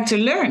would you like to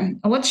learn?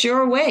 What's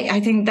your way? I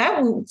think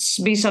that would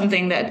be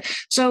something that,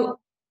 so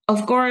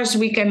of course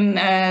we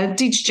can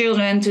teach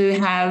children to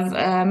have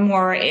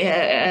more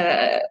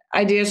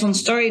ideas on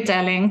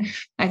storytelling.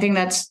 I think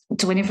that's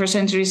 21st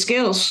century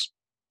skills.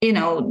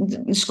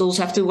 Schools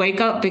have to wake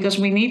up because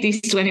we need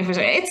these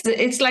 21st.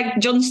 It's like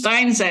John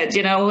Stein said,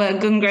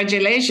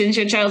 congratulations,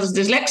 your child is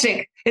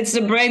dyslexic. It's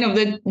the brain of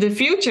the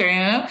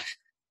future,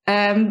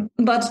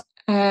 But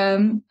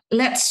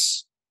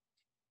let's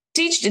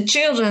teach the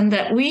children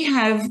that we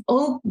have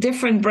all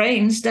different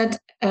brains that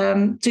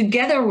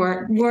together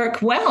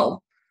work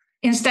well.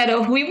 Instead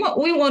of we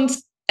want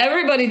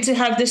everybody to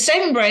have the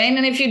same brain,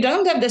 and if you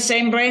don't have the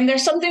same brain,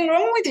 there's something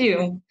wrong with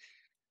you.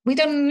 We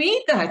don't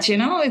need that,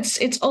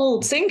 It's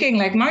old thinking,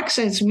 like Mark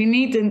says. We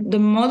need the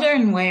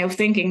modern way of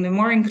thinking, the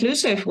more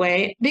inclusive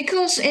way,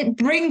 because it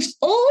brings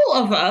all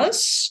of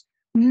us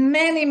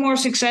many more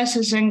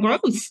successes and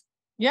growth.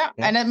 Yeah,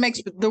 and it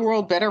makes the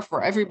world better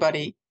for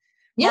everybody.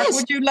 Yes. Mark,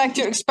 would you like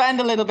to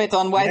expand a little bit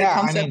on why the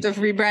concept of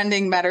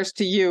rebranding matters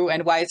to you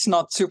and why it's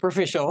not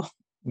superficial?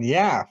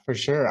 Yeah, for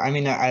sure. I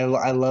mean, I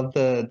love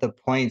the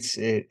points.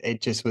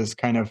 It just was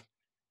kind of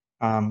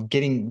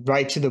getting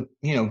right to the,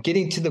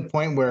 getting to the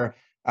point where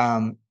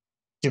um,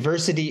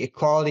 diversity,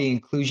 equality,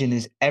 inclusion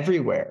is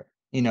everywhere.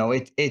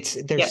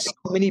 There's Yep. so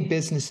many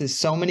businesses,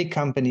 so many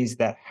companies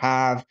that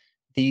have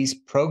these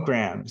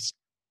programs,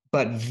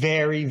 but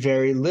very,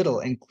 very little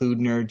include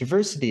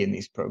neurodiversity in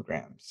these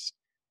programs.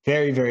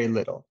 Very, very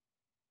little.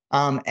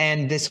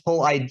 And this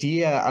whole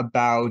idea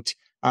about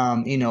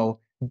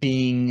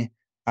being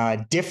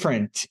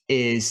different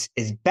is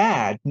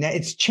bad. Now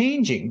it's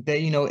changing.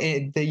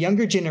 The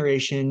younger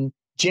generation,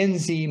 Gen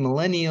Z,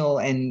 millennial,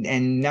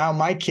 and now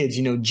my kids,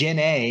 Gen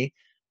A,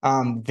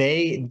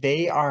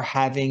 they are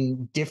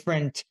having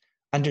different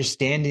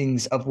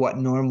understandings of what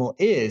normal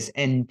is,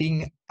 and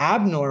being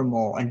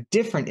abnormal and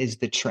different is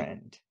the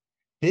trend.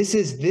 This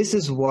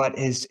is what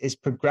is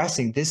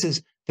progressing. This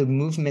is the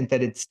movement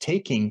that it's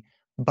taking,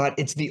 but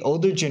it's the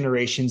older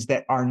generations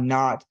that are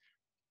not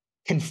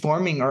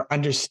conforming or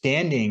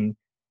understanding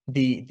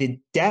the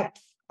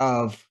depth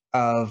of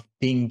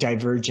being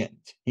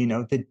divergent,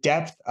 the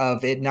depth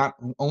of it not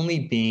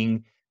only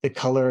being the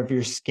color of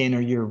your skin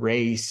or your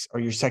race or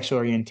your sexual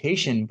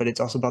orientation, but it's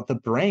also about the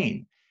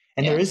brain.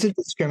 And there Yeah. is a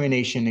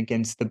discrimination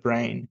against the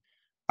brain.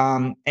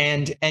 And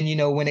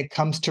when it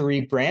comes to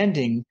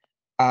rebranding,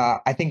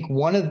 I think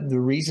one of the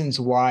reasons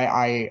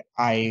why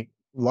I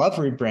love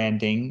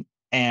rebranding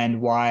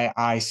and why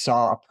I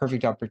saw a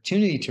perfect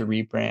opportunity to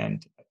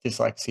rebrand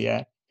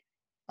dyslexia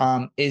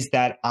is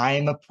that I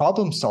am a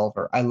problem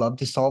solver. I love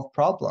to solve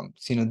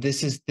problems.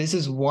 This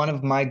is one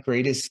of my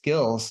greatest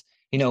skills.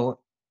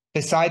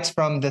 Besides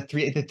from the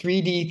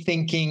 3D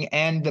thinking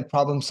and the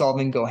problem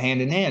solving go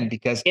hand in hand,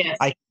 because Yes.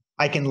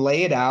 I can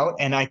lay it out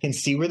and I can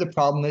see where the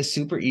problem is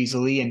super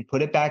easily and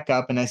put it back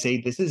up and I say,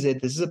 this is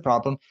it, this is a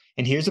problem,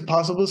 and here's a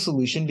possible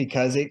solution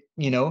because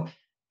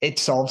it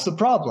solves the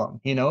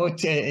problem,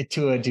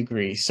 to a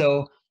degree.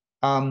 So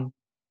um,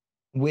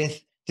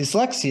 with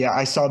dyslexia,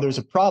 I saw there's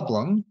a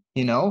problem.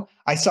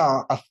 I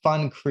saw a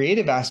fun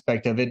creative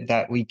aspect of it,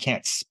 that we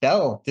can't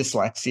spell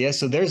dyslexia.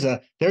 So there's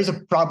a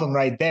problem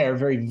right there,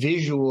 very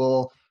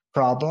visual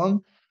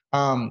problem.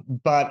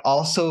 But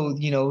also,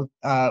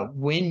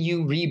 when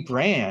you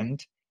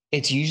rebrand,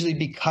 it's usually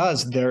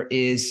because there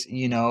is,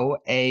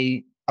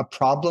 a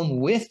problem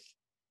with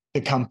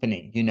the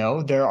company.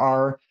 There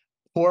are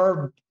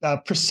poor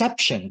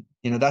perception.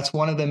 That's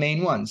one of the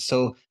main ones.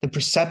 So the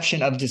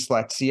perception of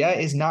dyslexia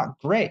is not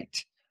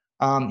great.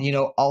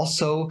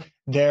 Also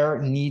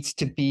there needs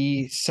to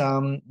be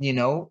some,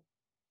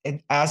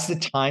 as the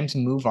times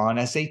move on,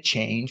 as they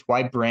change,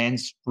 why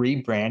brands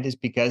rebrand is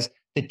because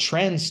the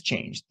trends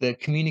change, the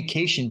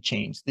communication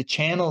change, the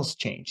channels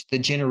change, the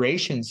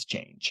generations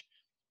change.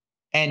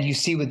 And you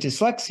see with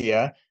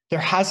dyslexia, there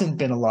hasn't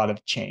been a lot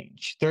of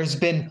change. There's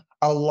been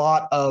a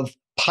lot of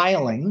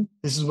piling.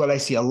 This is what I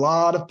see, a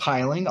lot of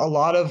piling, a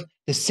lot of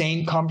the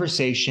same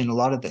conversation, a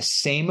lot of the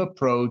same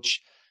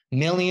approach,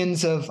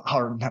 millions of,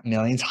 or not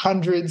millions,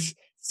 hundreds,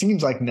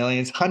 seems like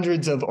millions,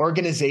 hundreds of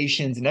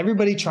organizations, and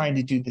everybody trying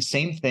to do the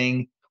same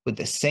thing with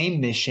the same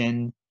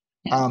mission.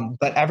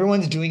 But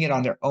everyone's doing it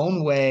on their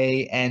own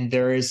way. And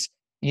there's,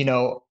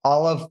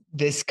 all of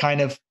this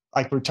kind of,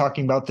 like we're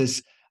talking about,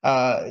 this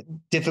uh,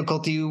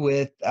 difficulty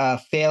with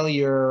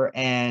failure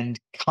and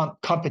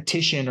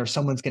competition, or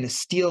someone's going to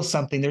steal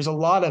something. There's a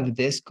lot of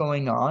this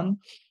going on.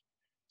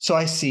 So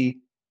I see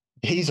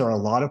these are a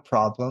lot of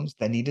problems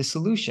that need a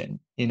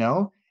solution,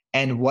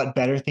 and what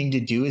better thing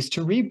to do is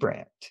to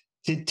rebrand,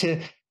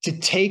 to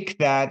take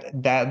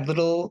that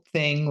little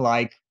thing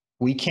like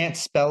we can't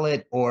spell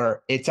it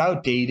or it's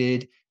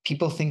outdated.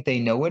 People think they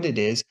know what it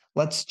is.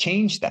 Let's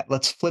change that.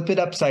 Let's flip it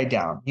upside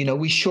down.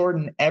 We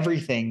shorten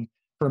everything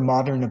for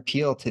modern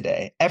appeal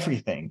today,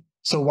 everything.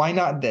 So why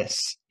not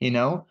this,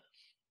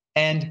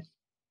 And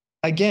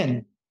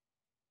again,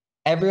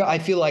 I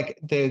feel like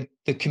the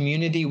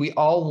community, we're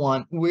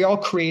all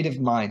creative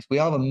minds. We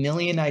all have a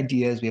million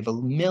ideas. We have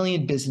a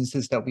million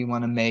businesses that we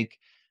want to make.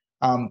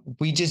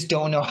 We just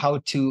don't know how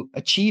to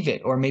achieve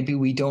it, or maybe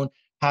we don't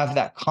have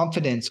that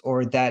confidence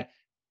or that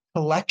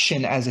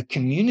collection as a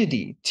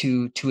community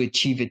to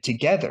achieve it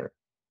together.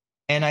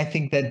 And I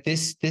think that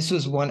this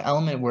was one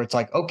element where it's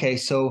like, okay,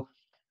 so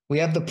we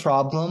have the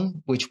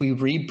problem, which we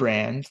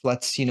rebrand.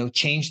 Let's,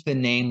 change the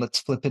name. Let's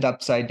flip it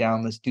upside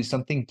down. Let's do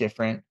something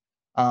different,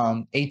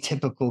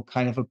 atypical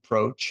kind of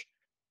approach.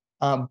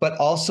 But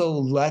also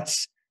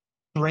let's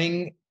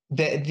bring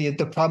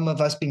the problem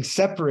of us being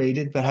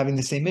separated but having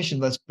the same mission.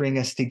 Let's bring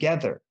us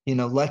together.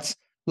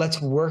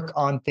 Let's work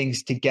on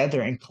things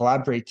together and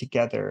collaborate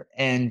together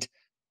and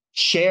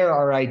share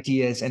our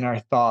ideas and our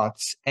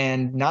thoughts,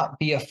 and not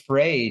be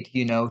afraid,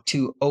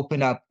 to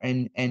open up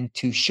and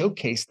to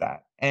showcase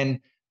that. And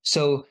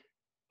so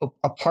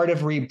a part of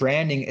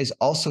rebranding is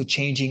also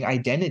changing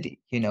identity.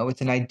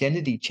 It's an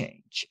identity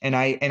change, and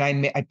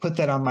I put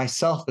that on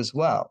myself as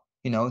well.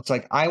 It's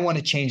like I want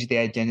to change the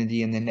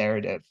identity and the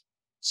narrative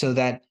so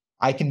that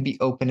I can be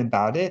open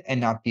about it and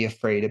not be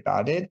afraid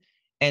about it.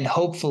 And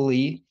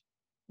hopefully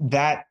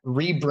that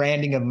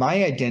rebranding of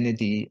my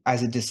identity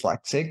as a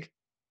dyslexic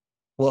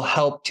will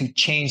help to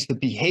change the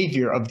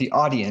behavior of the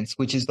audience,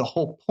 which is the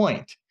whole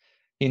point,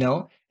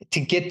 to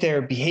get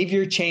their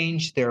behavior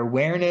change, their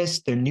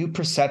awareness, their new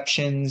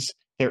perceptions,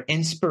 their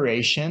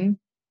inspiration.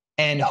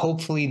 And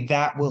hopefully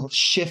that will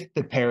shift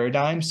the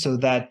paradigm so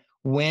that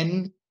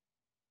when,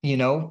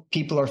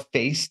 people are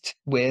faced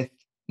with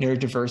a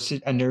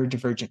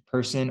neurodivergent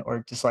person or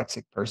a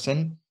dyslexic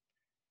person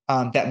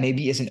that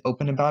maybe isn't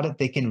open about it,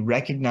 they can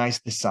recognize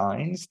the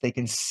signs, they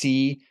can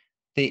see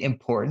the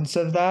importance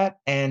of that,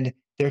 and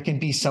there can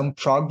be some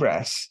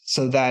progress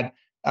so that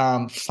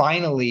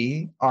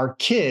finally our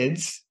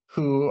kids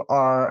who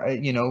are,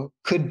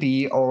 could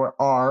be or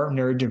are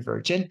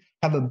neurodivergent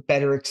have a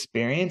better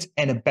experience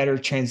and a better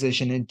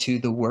transition into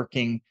the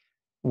working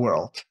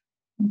world.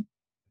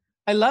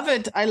 I love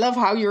it. I love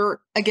how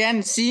you're,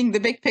 again, seeing the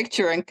big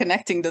picture and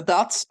connecting the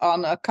dots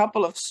on a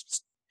couple of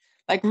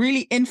like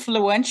really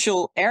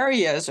influential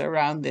areas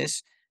around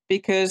this,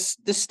 because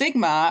the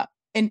stigma,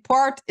 in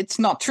part, it's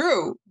not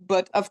true.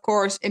 But of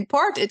course, in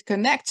part, it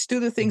connects to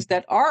the things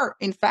that are,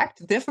 in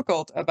fact,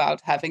 difficult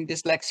about having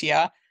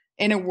dyslexia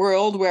in a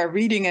world where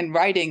reading and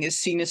writing is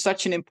seen as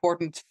such an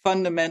important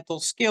fundamental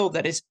skill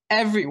that is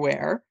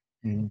everywhere.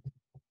 Mm-hmm.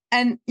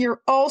 And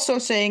you're also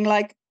saying,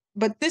 like,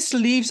 but this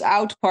leaves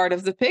out part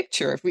of the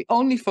picture. If we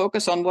only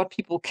focus on what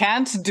people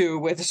can't do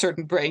with a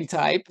certain brain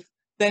type,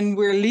 then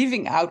we're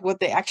leaving out what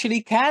they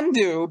actually can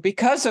do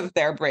because of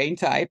their brain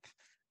type.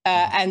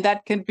 And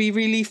that can be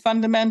really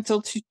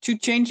fundamental to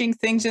changing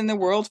things in the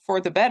world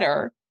for the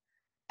better.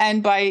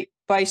 And by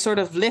sort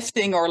of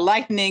lifting or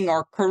lightening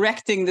or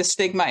correcting the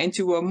stigma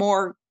into a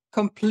more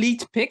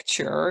complete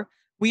picture,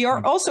 we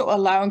are also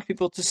allowing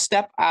people to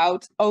step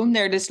out, own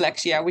their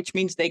dyslexia, which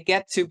means they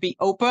get to be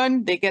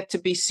open, they get to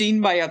be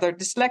seen by other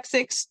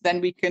dyslexics.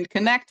 Then we can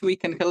connect, we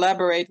can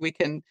collaborate, we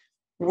can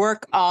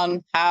work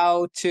on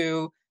how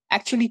to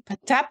actually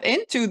tap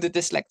into the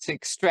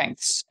dyslexic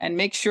strengths and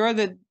make sure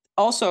that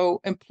also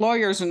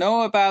employers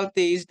know about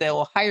these.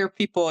 They'll hire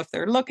people if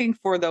they're looking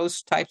for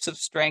those types of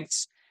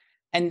strengths,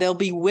 and they'll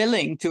be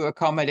willing to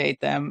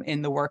accommodate them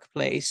in the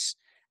workplace.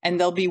 And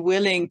they'll be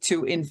willing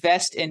to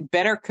invest in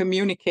better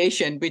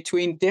communication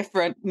between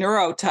different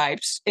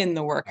neurotypes in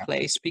the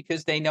workplace,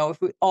 because they know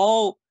if we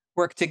all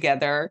work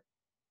together,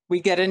 we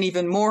get an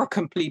even more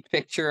complete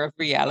picture of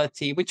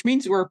reality, which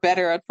means we're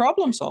better at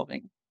problem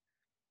solving.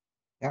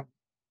 Yeah,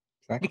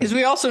 exactly. Because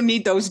we also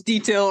need those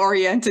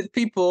detail-oriented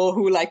people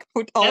who like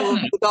put all of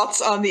the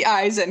dots on the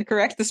I's and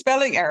correct the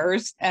spelling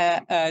errors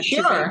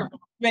to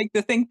make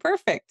the thing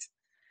perfect.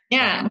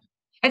 Yeah.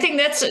 I think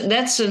that's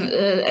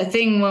a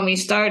thing when we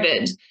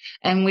started,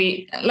 and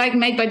we like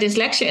Made by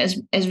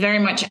Dyslexia is very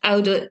much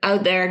out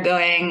there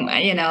going,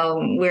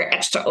 we're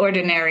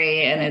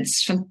extraordinary and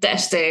it's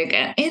fantastic.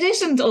 And it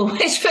isn't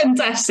always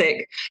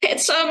fantastic.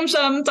 It's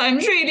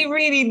sometimes really,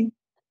 really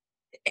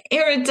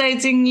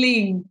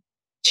irritatingly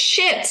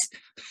shit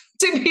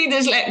to be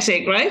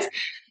dyslexic, right?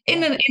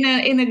 In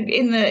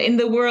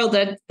the world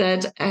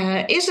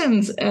that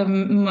isn't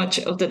much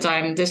of the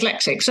time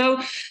dyslexic. So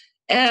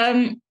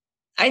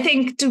I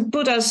think to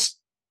put us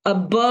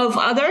above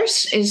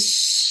others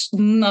is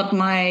not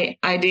my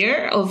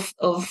idea of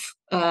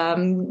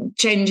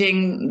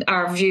changing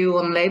our view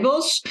on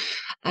labels.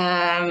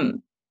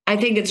 I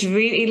think it's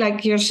really,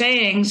 like you're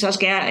saying,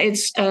 Saskia,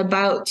 it's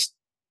about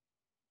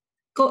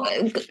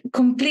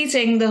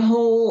completing the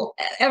whole,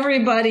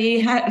 everybody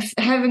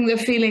having the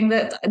feeling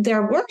that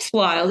they're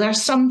worthwhile.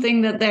 There's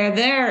something that they're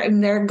there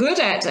and they're good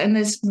at, and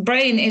this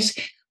brain is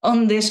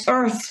on this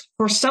earth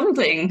for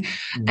something,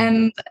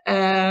 and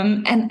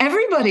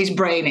everybody's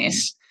brain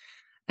is.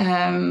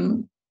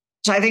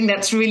 So I think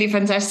that's really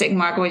fantastic,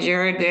 Mark, what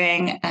you're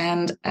doing,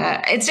 and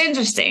it's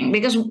interesting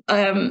because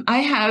I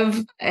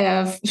have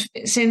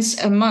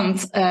since a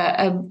month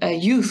a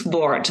youth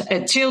board,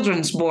 a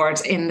children's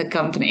board in the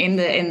company, in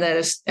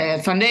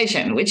the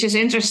foundation, which is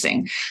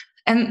interesting,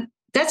 and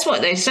that's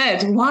what they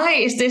said. Why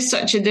is this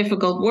such a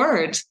difficult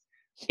word?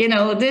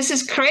 This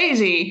is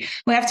crazy.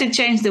 We have to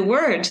change the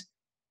word.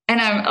 And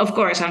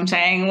I'm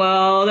saying,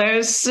 well,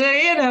 there's,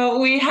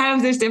 we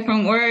have this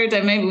different word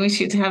and maybe we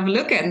should have a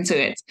look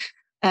into it.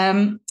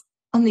 On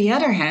the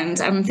other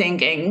hand, I'm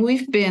thinking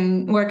we've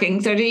been working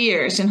 30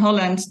 years in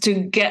Holland to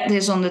get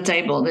this on the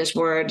table, this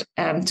word,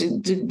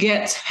 to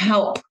get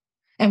help.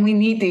 And we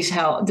need this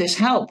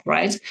help,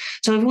 right?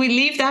 So if we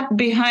leave that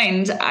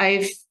behind,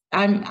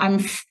 I'm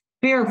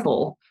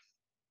fearful.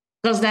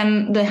 Because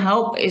then the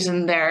help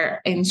isn't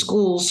there in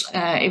schools.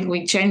 If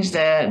we change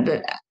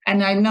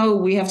and I know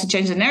we have to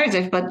change the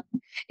narrative, but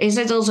is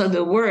it also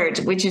the word,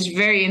 which is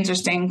very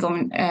interesting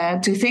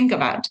to think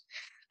about.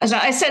 So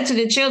I said to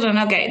the children,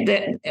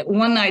 okay,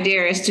 one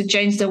idea is to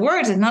change the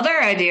word.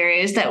 Another idea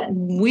is that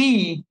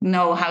we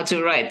know how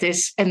to write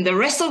this and the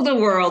rest of the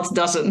world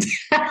doesn't.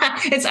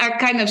 It's our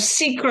kind of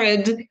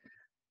secret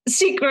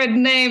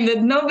name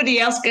that nobody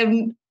else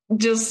can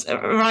just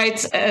write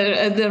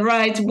the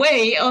right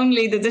way.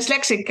 Only the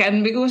dyslexic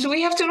can, because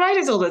we have to write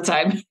it all the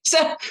time.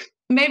 So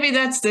maybe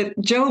that's the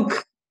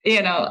joke,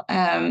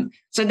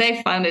 So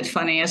they found it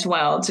funny as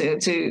well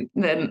to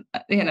then,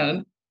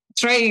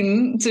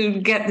 train to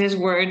get this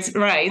word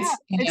right.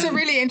 Yeah, it's a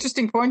really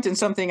interesting point and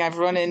something I've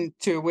run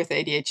into with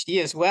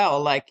ADHD as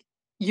well. Like,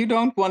 you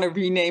don't want to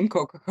rename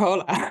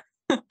Coca-Cola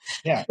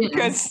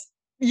because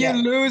you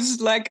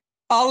lose like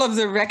all of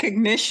the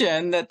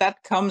recognition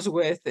that comes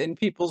with in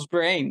people's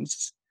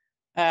brains.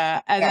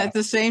 And at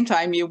the same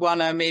time, you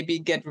want to maybe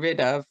get rid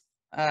of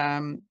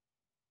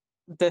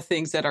the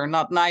things that are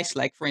not nice,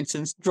 like, for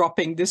instance,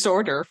 dropping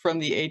disorder from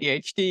the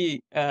ADHD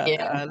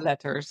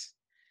letters.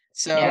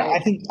 So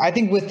I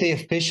think with the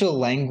official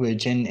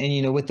language and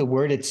with the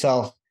word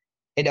itself,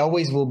 it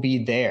always will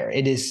be there.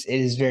 It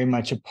is very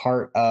much a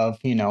part of,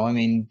 I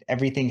mean,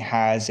 everything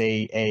has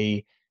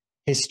a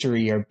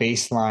history or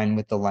baseline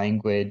with the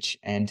language,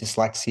 and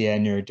dyslexia,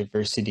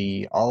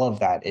 neurodiversity, all of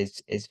that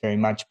is very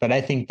much. But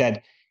I think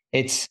that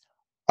it's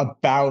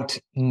about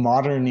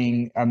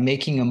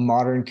making a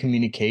modern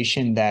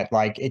communication that,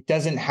 like, it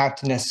doesn't have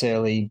to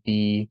necessarily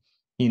be,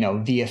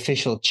 the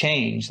official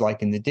change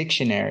like in the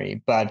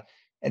dictionary, but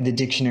the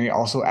dictionary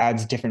also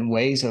adds different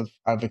ways of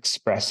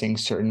expressing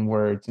certain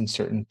words and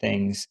certain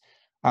things.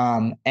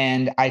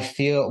 And I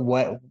think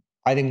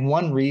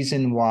one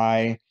reason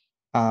why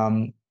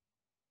I'm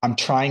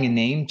trying a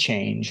name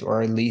change,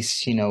 or at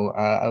least,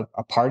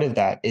 a part of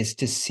that is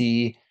to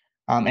see,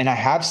 and I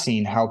have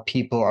seen how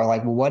people are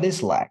like, well, what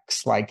is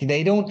Lex? Like,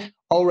 they don't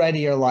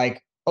already are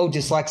like, oh,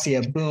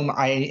 dyslexia, boom.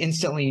 I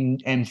instantly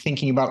am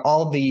thinking about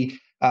all the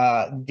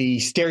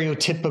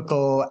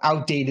stereotypical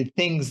outdated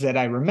things that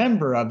I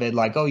remember of it.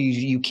 Like, oh,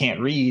 you can't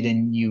read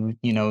and you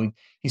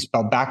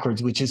spell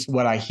backwards, which is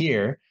what I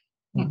hear.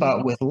 Mm-hmm.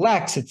 But with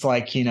Lex, it's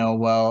like,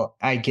 well,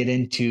 I get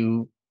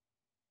into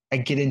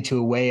a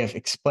way of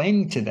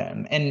explaining to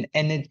them, and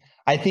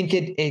I think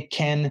it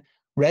can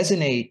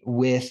resonate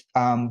with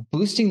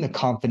boosting the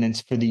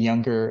confidence for the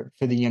younger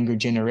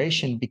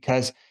generation,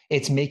 because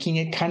it's making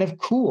it kind of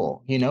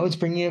cool. It's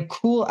bringing a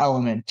cool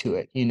element to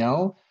it.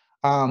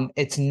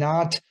 It's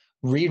not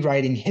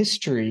rewriting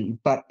history,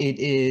 but it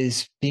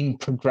is being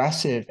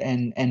progressive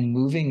and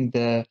moving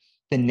the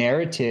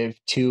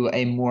narrative to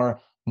a more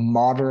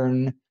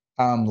modern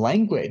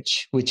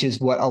language, which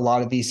is what a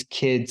lot of these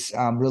kids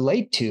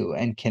relate to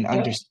and can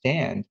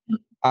understand.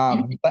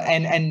 But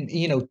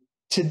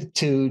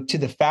to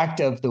the fact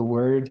of the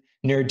word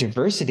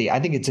neurodiversity, I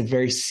think it's a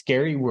very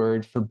scary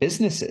word for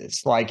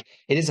businesses. Like,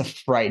 it is a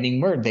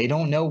frightening word. They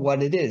don't know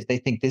what it is. They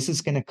think this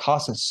is going to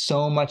cost us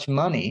so much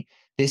money.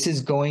 This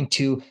is going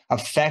to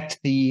affect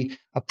the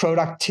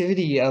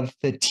productivity of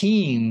the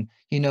team.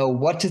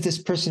 What does this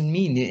person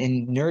mean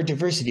in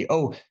neurodiversity?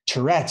 Oh,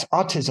 Tourette's,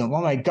 autism.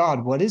 Oh my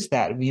God, what is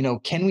that?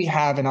 Can we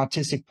have an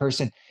autistic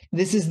person?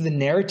 This is the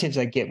narratives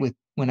I get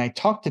when I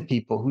talk to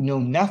people who know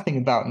nothing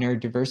about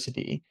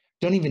neurodiversity,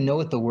 don't even know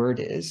what the word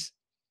is.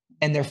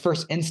 And their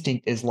first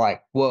instinct is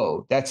like,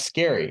 whoa, that's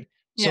scary.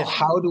 So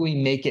how do we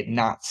make it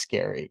not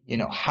scary?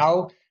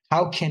 How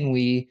can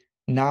we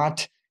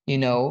not,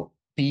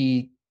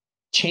 be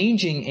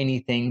changing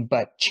anything,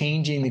 but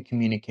changing the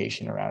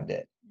communication around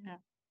it? Yeah.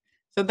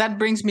 So that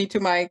brings me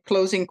to my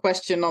closing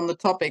question on the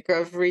topic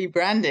of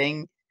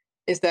rebranding,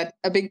 is that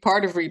a big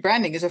part of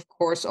rebranding is, of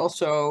course,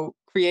 also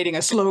creating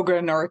a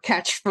slogan or a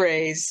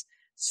catchphrase.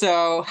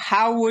 So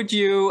how would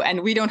you,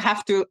 and we don't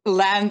have to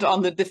land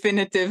on the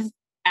definitive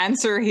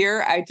answer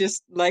here. I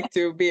just like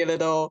to be a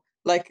little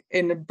like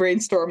in the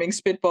brainstorming,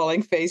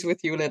 spitballing phase with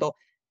you a little.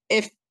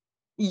 If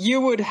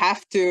you would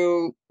have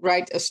to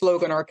write a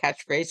slogan or a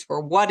catchphrase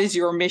for what is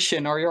your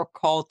mission or your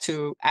call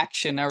to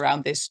action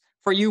around this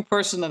for you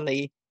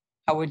personally,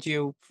 how would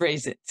you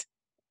phrase it?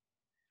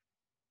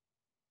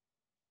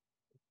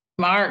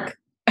 Mark,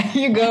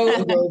 you go.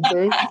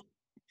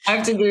 I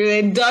have to do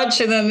it in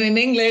Dutch and then in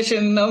English,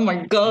 and oh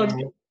my God.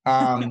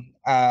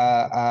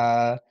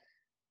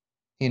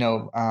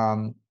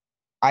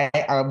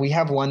 We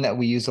have one that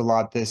we use a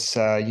lot. This,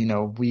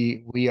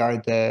 we are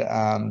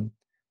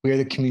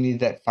the community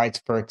that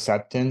fights for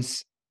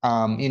acceptance.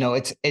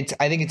 It's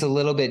I think it's a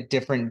little bit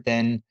different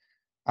than,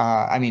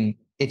 I mean,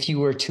 if you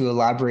were to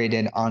elaborate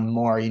it on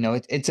more,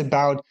 it's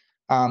about,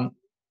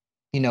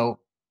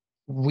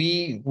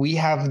 we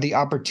have the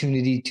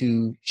opportunity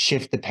to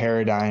shift the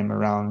paradigm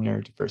around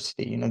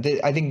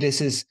neurodiversity. I think this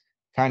is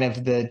kind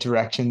of the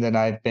direction that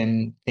I've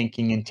been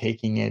thinking and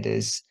taking it,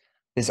 is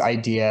this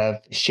idea of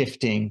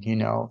shifting,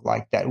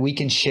 like that we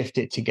can shift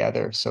it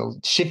together. So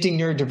shifting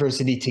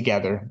neurodiversity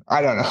together.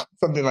 I don't know,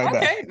 something like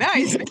that. Okay,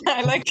 nice.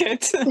 I like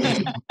it.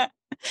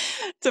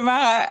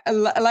 Tamara,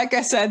 like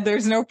I said,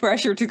 there's no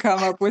pressure to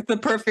come up with the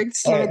perfect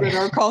slogan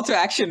or call to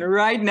action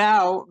right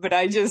now, but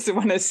I just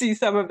want to see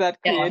some of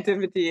that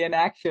creativity in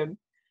action.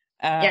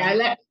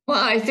 I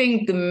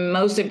think the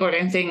most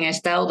important thing is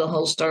tell the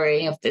whole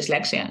story of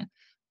dyslexia.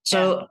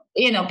 So,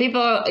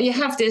 people, you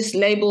have this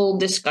label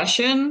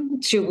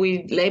discussion. Should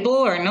we label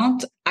or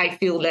not? I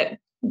feel that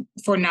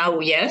for now,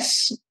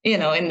 yes,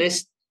 in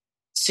this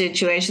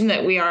situation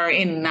that we are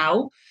in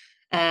now,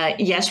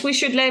 yes, we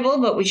should label,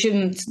 but we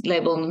shouldn't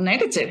label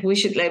negative. We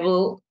should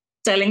label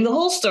telling the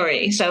whole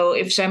story. So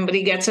if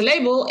somebody gets a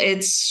label,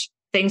 it's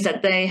things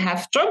that they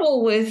have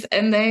trouble with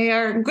and they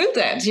are good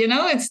at.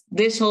 It's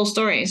this whole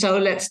story. So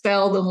let's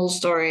tell the whole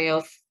story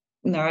of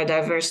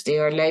neurodiversity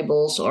or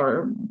labels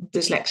or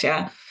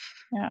dyslexia.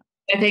 Yeah.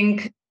 I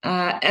think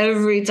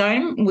every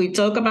time we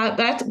talk about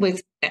that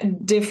with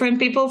different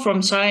people,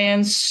 from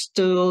science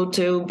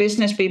to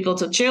business people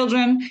to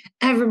children,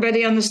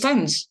 everybody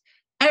understands.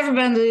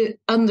 Everybody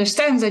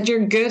understands that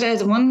you're good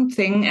at one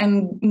thing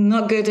and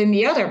not good in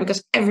the other,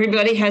 because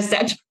everybody has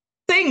that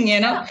thing,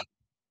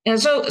 And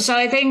so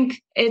I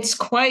think it's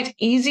quite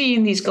easy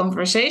in these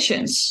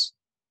conversations.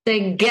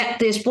 They get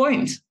this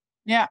point.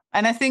 Yeah.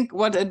 And I think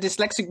what a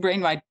dyslexic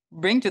brain might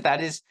bring to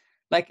that is,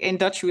 like in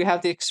Dutch, we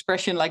have the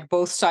expression like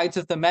both sides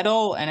of the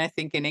medal. And I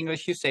think in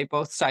English, you say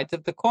both sides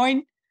of the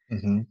coin,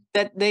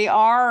 that they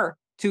are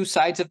two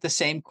sides of the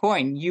same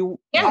coin. You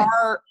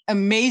are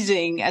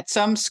amazing at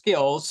some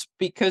skills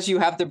because you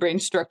have the brain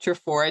structure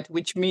for it,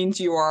 which means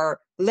you are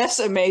less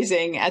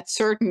amazing at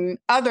certain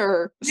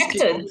other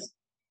skills.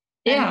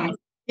 Yeah.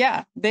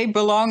 Yeah, they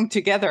belong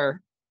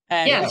together.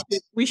 And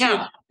we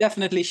should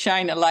definitely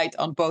shine a light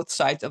on both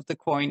sides of the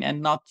coin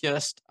and not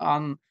just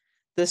on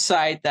the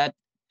side that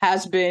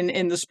has been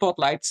in the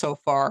spotlight so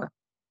far.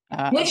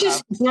 Which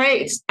is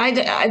great.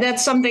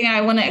 That's something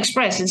I want to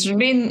express. It's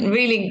been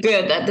really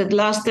good that the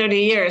last 30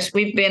 years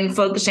we've been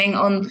focusing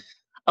on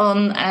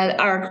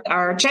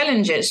our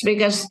challenges,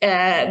 because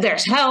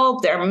there's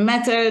help, there are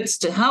methods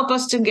to help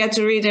us to get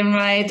to read and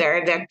write. There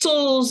are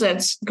tools.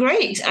 That's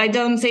great. I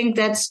don't think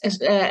that's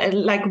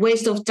like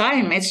waste of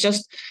time. It's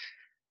just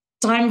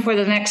time for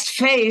the next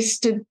phase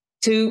to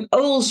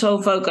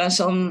also focus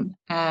on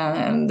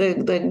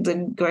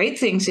the great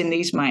things in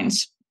these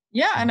minds.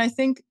 Yeah, and I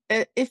think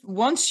if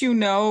once you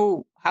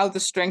know how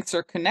the strengths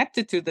are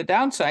connected to the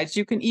downsides,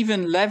 you can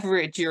even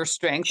leverage your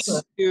strengths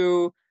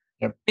to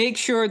make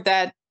sure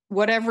that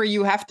whatever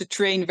you have to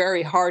train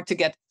very hard to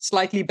get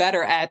slightly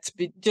better at,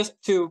 just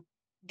to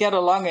get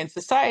along in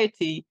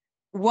society,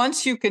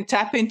 once you can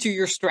tap into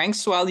your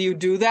strengths while you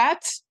do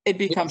that, it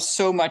becomes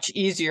so much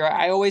easier.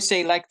 I always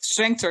say, like,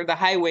 strengths are the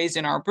highways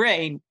in our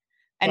brain.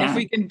 And if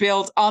we can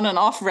build on and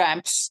off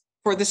ramps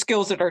for the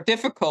skills that are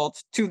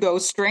difficult to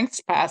those strengths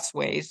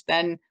pathways,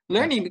 then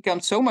learning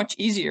becomes so much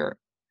easier.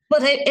 But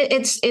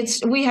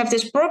it's we have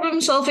this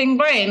problem-solving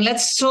brain.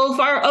 Let's solve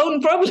our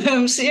own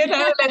problems,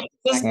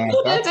 That's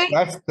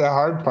the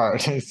hard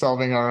part, is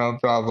solving our own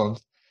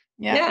problems.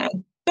 Yeah.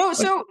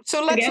 So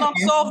let's not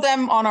solve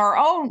them on our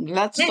own.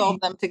 Let's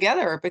solve them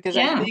together, because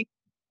I think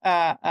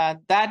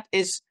that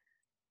is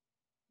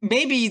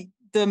maybe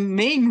the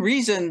main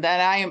reason that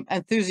I am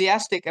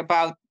enthusiastic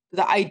about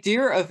the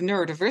idea of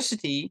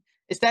neurodiversity,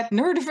 is that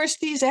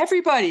neurodiversity is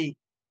everybody.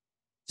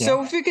 Yeah.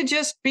 So if we could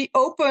just be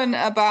open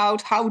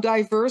about how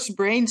diverse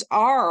brains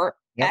are,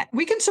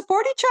 we can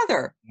support each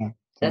other. Yeah,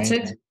 that's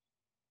it.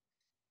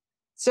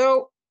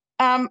 So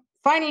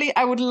finally,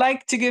 I would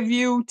like to give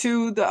you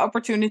the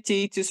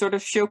opportunity to sort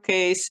of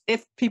showcase,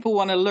 if people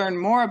want to learn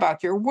more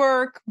about your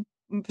work,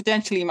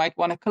 potentially might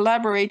want to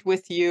collaborate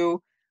with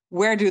you,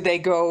 where do they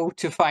go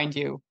to find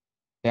you?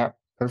 Yeah,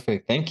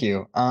 perfect. Thank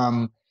you.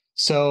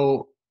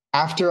 So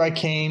after I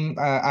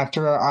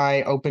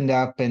opened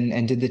up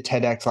and did the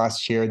TEDx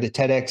last year, the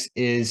TEDx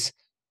is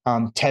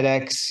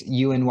TEDx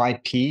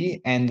UNYP,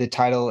 and the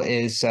title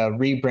is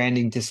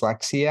Rebranding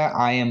Dyslexia,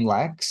 I Am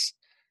Lex.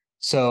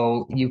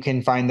 So you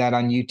can find that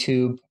on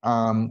YouTube.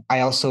 I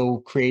also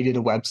created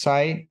a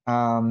website.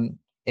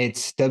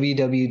 It's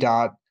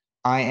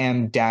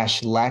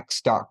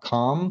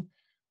www.im-lex.com.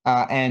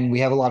 And we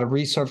have a lot of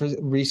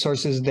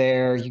resources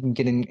there. You can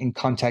get in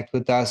contact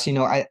with us.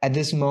 At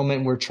this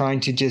moment, we're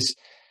trying to just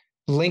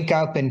link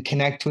up and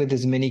connect with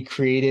as many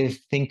creative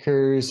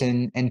thinkers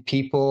and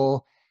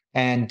people.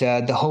 And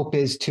the hope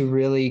is to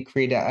really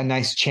create a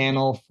nice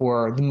channel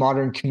for the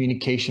modern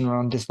communication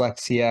around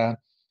dyslexia.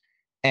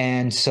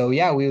 And so,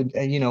 we would,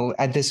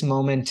 at this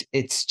moment,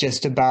 it's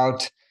just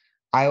about,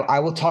 I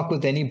will talk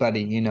with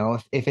anybody,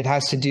 if it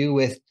has to do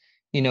with,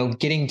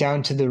 getting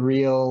down to the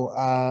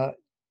real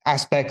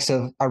aspects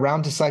of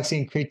around dyslexia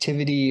and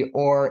creativity,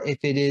 or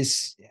if it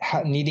is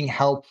needing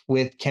help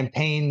with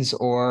campaigns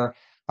or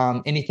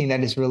anything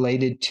that is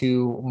related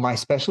to my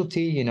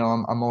specialty,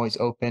 I'm always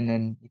open,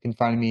 and you can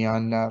find me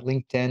on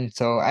LinkedIn.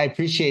 So I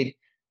appreciate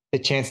the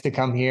chance to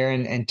come here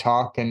and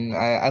talk. And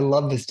I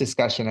love this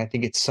discussion. I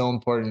think it's so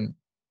important.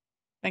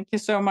 Thank you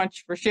so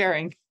much for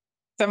sharing.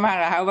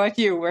 Tamara, how about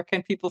you? Where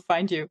can people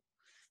find you?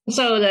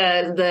 So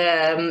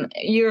the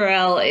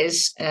URL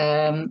is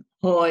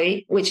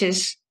hoi, which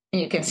is,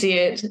 you can see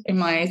it in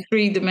my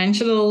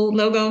 3-dimensional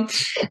logo.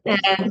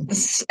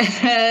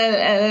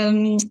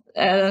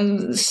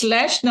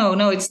 Slash,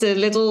 no, it's the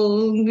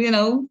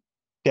little,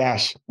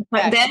 dash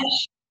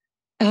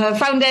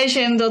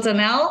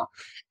foundation.nl.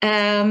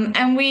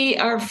 And we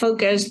are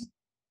focused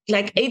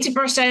like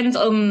 80%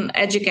 on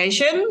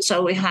education.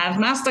 So we have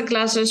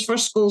masterclasses for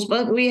schools,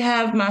 but we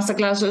have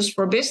masterclasses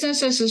for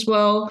businesses as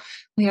well.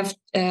 We have,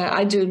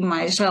 I do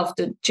myself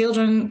the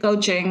children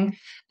coaching,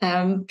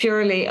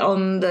 purely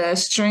on the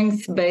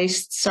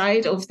strength-based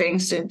side of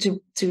things to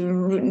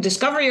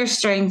discover your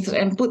strengths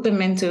and put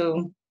them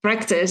into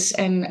practice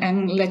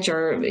and let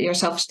your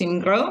self-esteem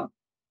grow.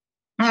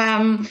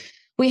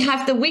 We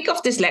have the Week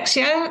of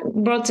Dyslexia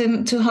brought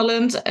into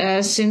Holland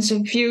since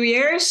a few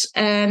years.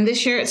 And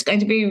this year it's going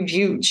to be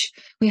huge.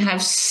 We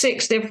have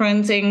 6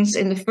 different things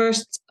in the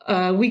first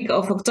week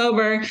of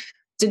October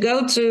to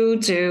go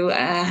to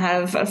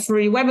have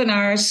free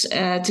webinars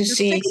to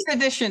see. 6th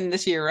edition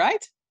this year,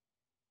 right?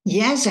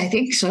 Yes, I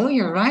think so.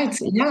 You're right.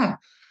 Yeah.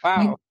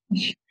 Wow.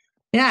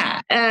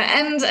 Yeah,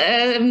 and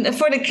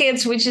for the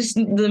kids, which is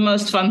the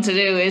most fun to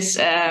do, is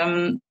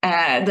the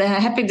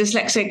Happy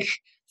Dyslexic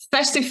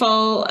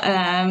Festival.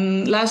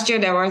 Last year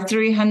there were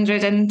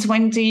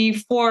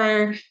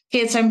 324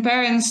 kids and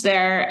parents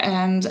there,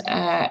 and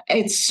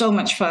it's so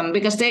much fun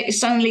because they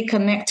suddenly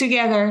connect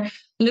together,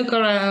 look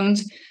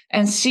around,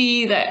 and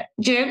see that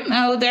they're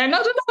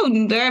not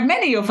alone. There are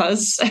many of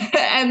us,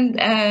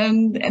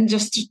 and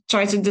just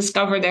try to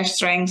discover their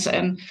strengths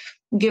and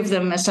give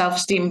them a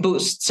self-esteem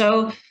boost.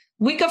 So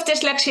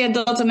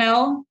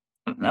weekvandyslexie.nl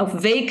of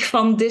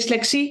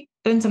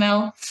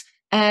weekvandyslexie.nl.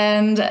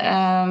 And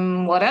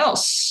what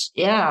else?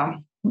 Yeah.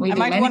 I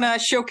might want to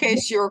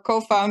showcase your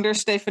co-founder,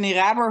 Stephanie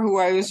Raber, who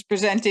I was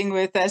presenting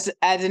with at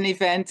an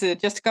event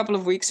just a couple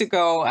of weeks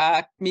ago,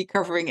 me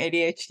covering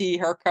ADHD,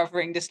 her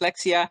covering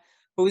dyslexia,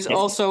 who's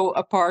also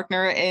a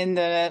partner in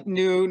the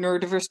new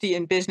Neurodiversity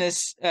in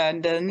Business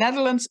and the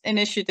Netherlands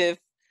initiative.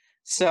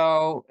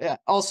 So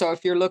also,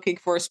 if you're looking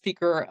for a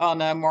speaker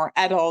on a more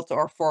adult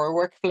or for a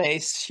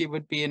workplace, she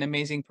would be an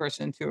amazing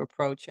person to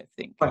approach, I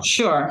think. For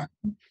sure.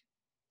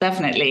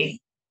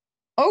 Definitely.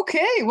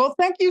 Okay, well,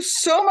 thank you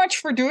so much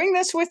for doing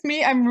this with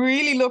me. I'm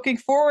really looking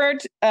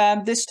forward.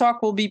 This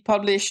talk will be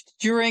published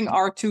during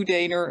our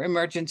 2-day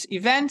NeuroEmergence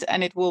event,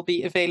 and it will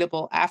be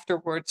available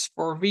afterwards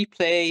for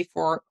replay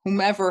for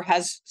whomever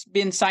has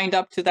been signed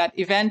up to that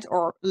event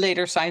or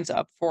later signs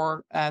up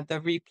for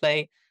the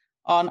replay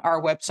on our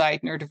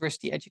website,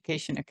 Neurodiversity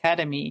Education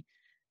Academy.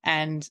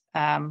 And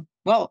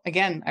well,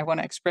 again, I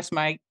want to express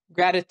my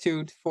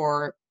gratitude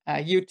for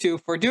you two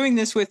for doing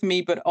this with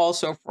me, but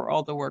also for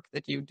all the work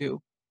that you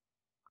do.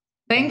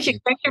 Thank you.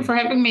 Thank you for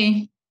having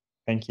me.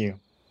 Thank you.